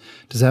tourism,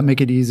 does that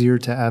make it easier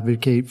to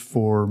advocate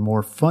for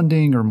more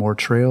funding or more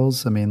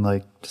trails? I mean,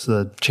 like, does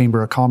the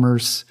Chamber of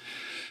Commerce,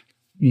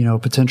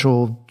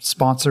 potential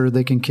sponsor,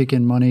 they can kick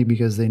in money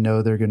because they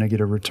know they're going to get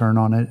a return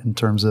on it in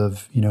terms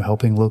of,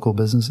 helping local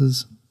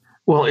businesses?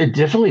 Well, it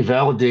definitely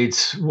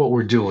validates what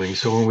we're doing.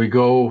 So when we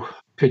go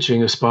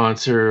pitching a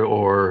sponsor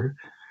or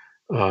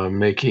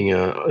making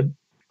a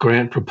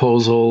grant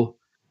proposal,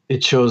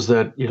 it shows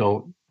that,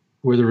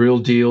 we're the real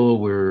deal.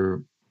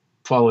 We're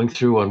following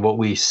through on what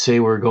we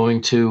say we're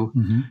going to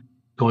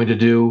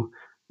do.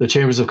 The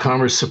Chambers of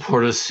Commerce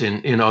support us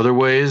in other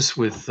ways,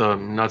 with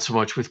not so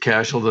much with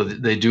cash, although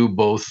they do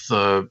both.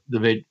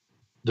 The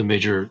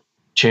major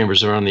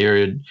chambers around the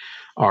area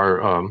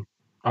are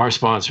our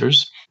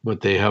sponsors,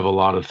 but they have a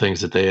lot of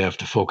things that they have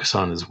to focus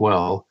on as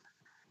well.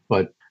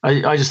 But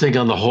I just think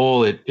on the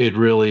whole, it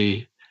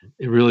really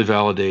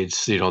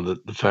validates,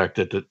 the fact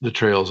that the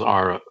trails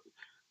are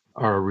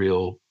a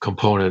real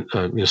component,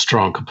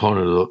 strong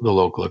component of the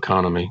local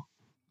economy.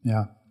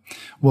 Yeah.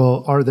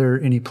 Well, are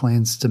there any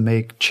plans to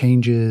make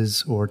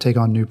changes or take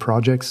on new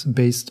projects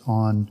based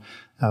on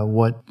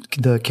what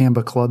the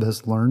CAMBA Club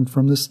has learned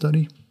from this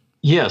study?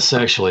 Yes,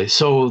 actually.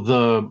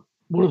 So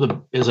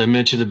as I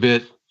mentioned a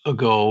bit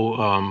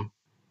ago,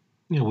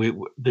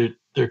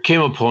 there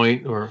came a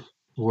point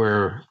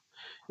where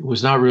it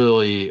was not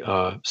really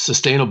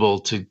sustainable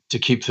to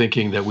keep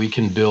thinking that we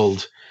can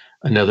build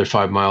another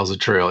 5 miles of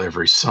trail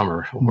every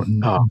summer.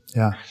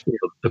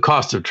 The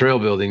cost of trail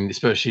building,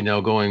 especially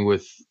now going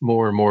with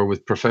more and more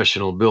with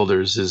professional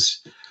builders,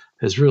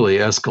 has really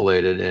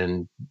escalated.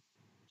 And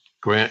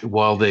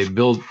while they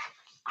build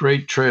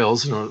great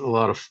trails and a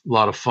lot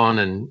of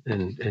fun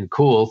and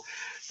cool,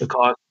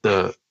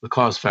 the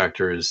cost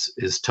factor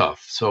is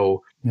tough.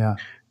 So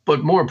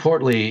but more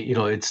importantly,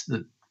 it's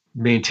the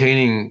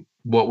maintaining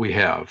what we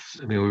have.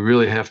 I mean, we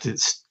really have to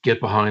get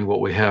behind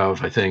what we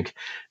have, I think,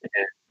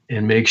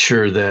 and make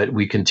sure that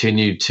we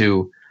continue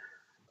to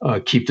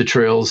keep the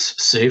trails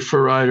safe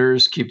for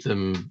riders, keep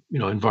them,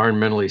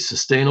 environmentally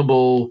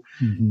sustainable,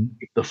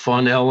 keep the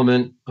fun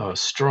element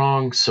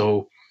strong.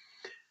 So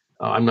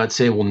I'm not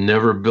saying we'll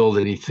never build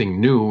anything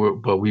new,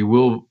 but we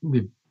will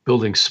be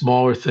building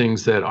smaller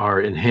things that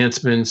are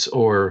enhancements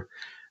or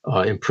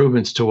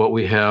improvements to what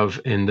we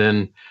have. And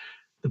then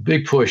the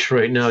big push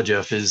right now,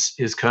 Jeff,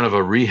 is kind of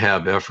a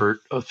rehab effort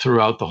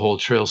throughout the whole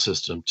trail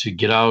system to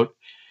get out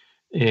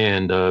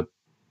and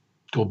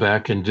go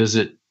back and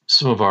visit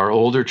some of our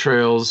older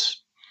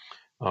trails,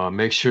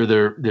 make sure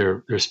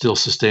they're still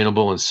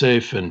sustainable and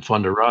safe and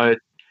fun to ride,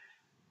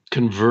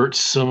 convert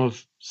some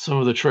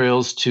of the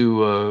trails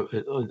to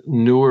a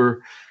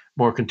newer,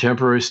 more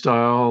contemporary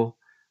style.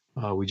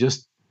 We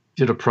just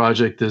did a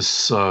project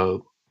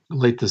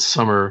late this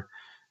summer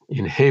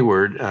in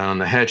Hayward on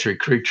the Hatchery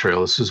Creek Trail.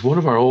 This was one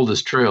of our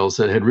oldest trails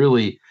that had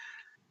really,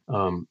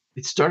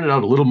 it started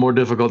out a little more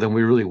difficult than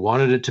we really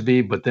wanted it to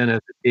be, but then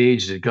as it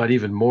aged, it got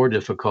even more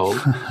difficult.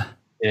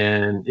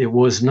 And it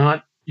was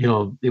not,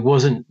 it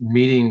wasn't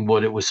meeting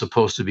what it was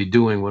supposed to be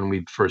doing when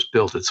we first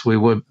built it. So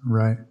we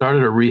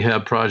started a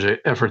rehab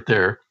project effort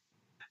there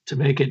to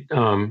make it,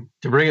 to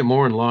bring it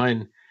more in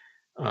line,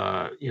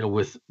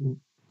 with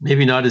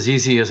maybe not as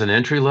easy as an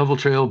entry level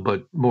trail,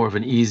 but more of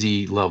an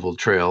easy level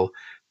trail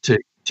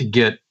to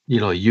get,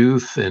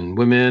 youth and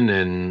women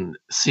and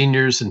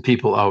seniors and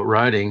people out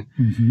riding.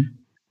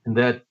 And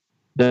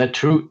that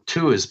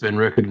too has been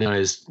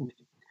recognized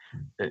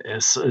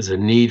as a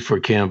need for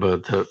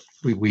CAMBA.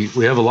 We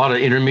have a lot of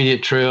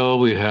intermediate trail.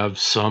 We have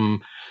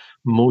some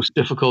most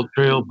difficult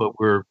trail, but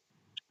we're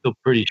still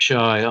pretty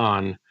shy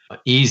on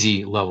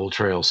easy level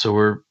trail.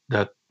 So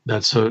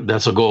that's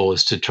a goal,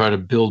 is to try to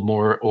build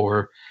more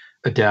or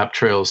adapt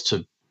trails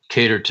to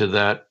cater to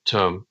that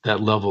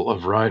level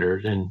of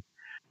rider.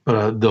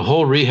 But the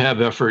whole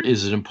rehab effort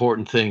is an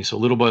important thing. So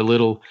little by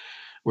little,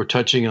 we're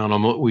touching on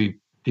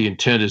the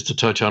intent is to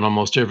touch on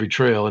almost every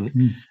trail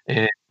and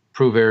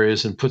improve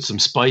areas and put some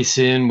spice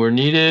in where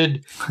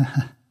needed.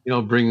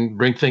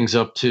 Bring things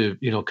up to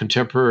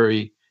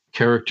contemporary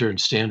character and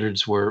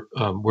standards where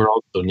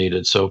also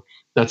needed. So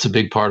that's a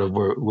big part of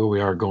where we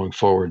are going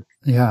forward.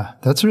 Yeah,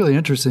 that's really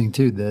interesting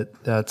too,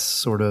 that's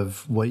sort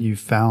of what you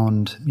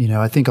found.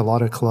 I think a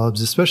lot of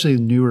clubs, especially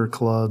newer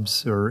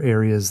clubs or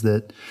areas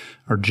that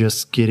are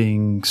just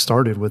getting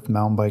started with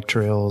mountain bike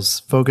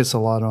trails, focus a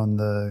lot on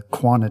the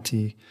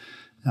quantity.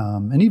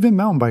 And even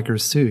mountain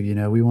bikers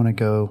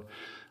too,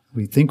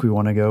 we think we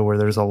want to go where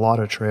there's a lot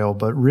of trail,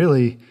 but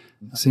really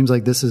it seems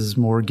like this is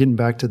more getting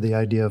back to the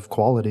idea of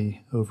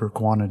quality over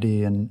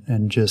quantity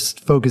and just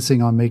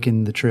focusing on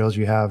making the trails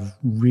you have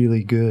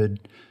really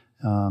good.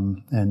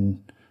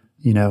 And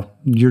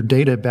your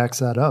data backs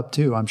that up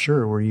too, I'm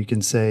sure, where you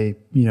can say,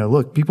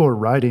 look, people are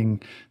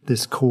riding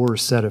this core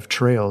set of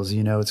trails.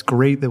 It's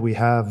great that we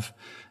have,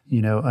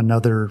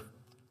 another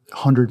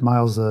 100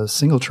 miles of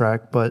single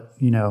track, but,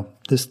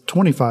 this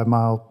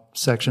 25-mile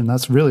section,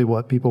 that's really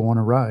what people want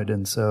to ride.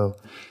 And so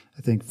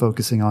I think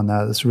focusing on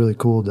that, it's really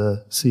cool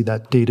to see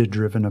that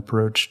data-driven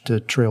approach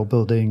to trail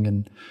building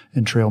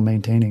and trail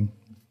maintaining.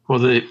 Well,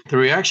 the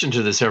reaction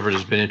to this effort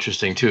has been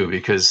interesting too,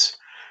 because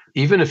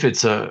even if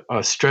it's a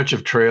stretch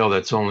of trail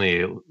that's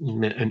only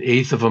an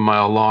eighth of a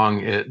mile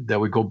long, that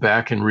we go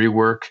back and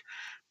rework,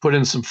 put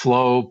in some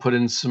flow, put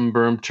in some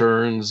berm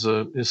turns,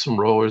 some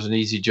rollers and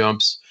easy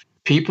jumps,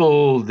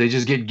 people, they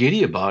just get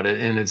giddy about it.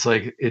 And it's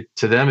like,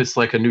 to them, it's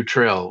like a new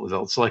trail.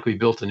 It's like we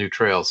built a new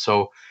trail.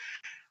 So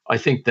I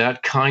think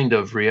that kind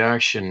of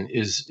reaction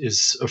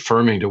is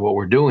affirming to what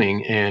we're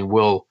doing and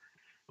will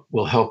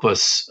help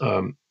us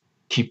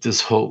keep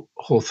this whole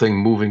thing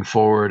moving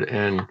forward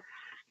and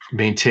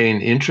maintain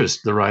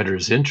the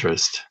rider's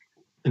interest.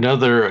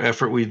 Another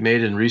effort we've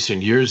made in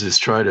recent years is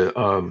try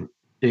to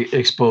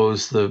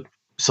expose the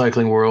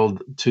cycling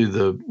world to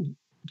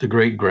the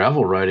great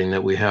gravel riding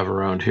that we have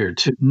around here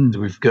too.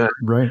 We've got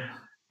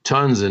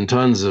tons and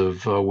tons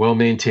of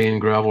well-maintained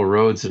gravel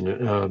roads. And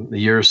a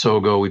year or so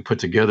ago, we put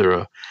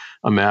together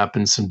a map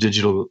and some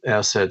digital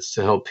assets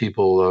to help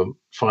people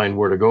find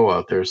where to go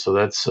out there. So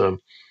that's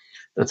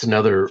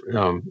another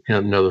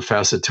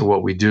facet to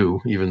what we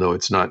do, even though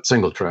it's not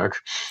single track.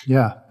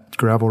 Yeah,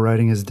 gravel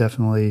riding is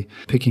definitely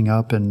picking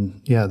up,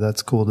 and yeah,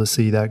 that's cool to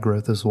see that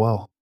growth as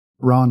well.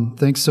 Ron,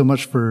 thanks so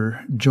much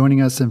for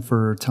joining us and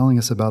for telling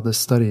us about this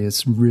study.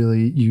 It's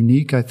really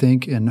unique, I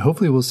think, and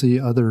hopefully we'll see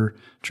other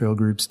trail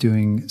groups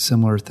doing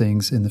similar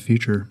things in the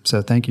future.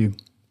 So thank you.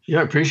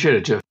 Yeah, I appreciate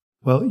it, Jeff.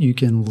 Well, you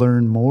can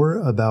learn more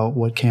about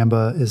what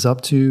CAMBA is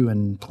up to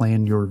and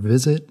plan your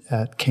visit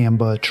at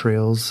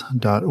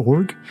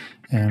cambatrails.org.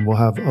 And we'll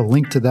have a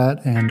link to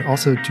that and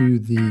also to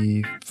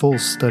the full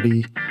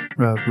study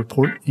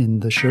report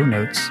in the show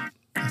notes.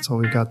 That's all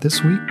we've got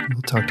this week.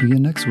 We'll talk to you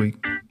next week.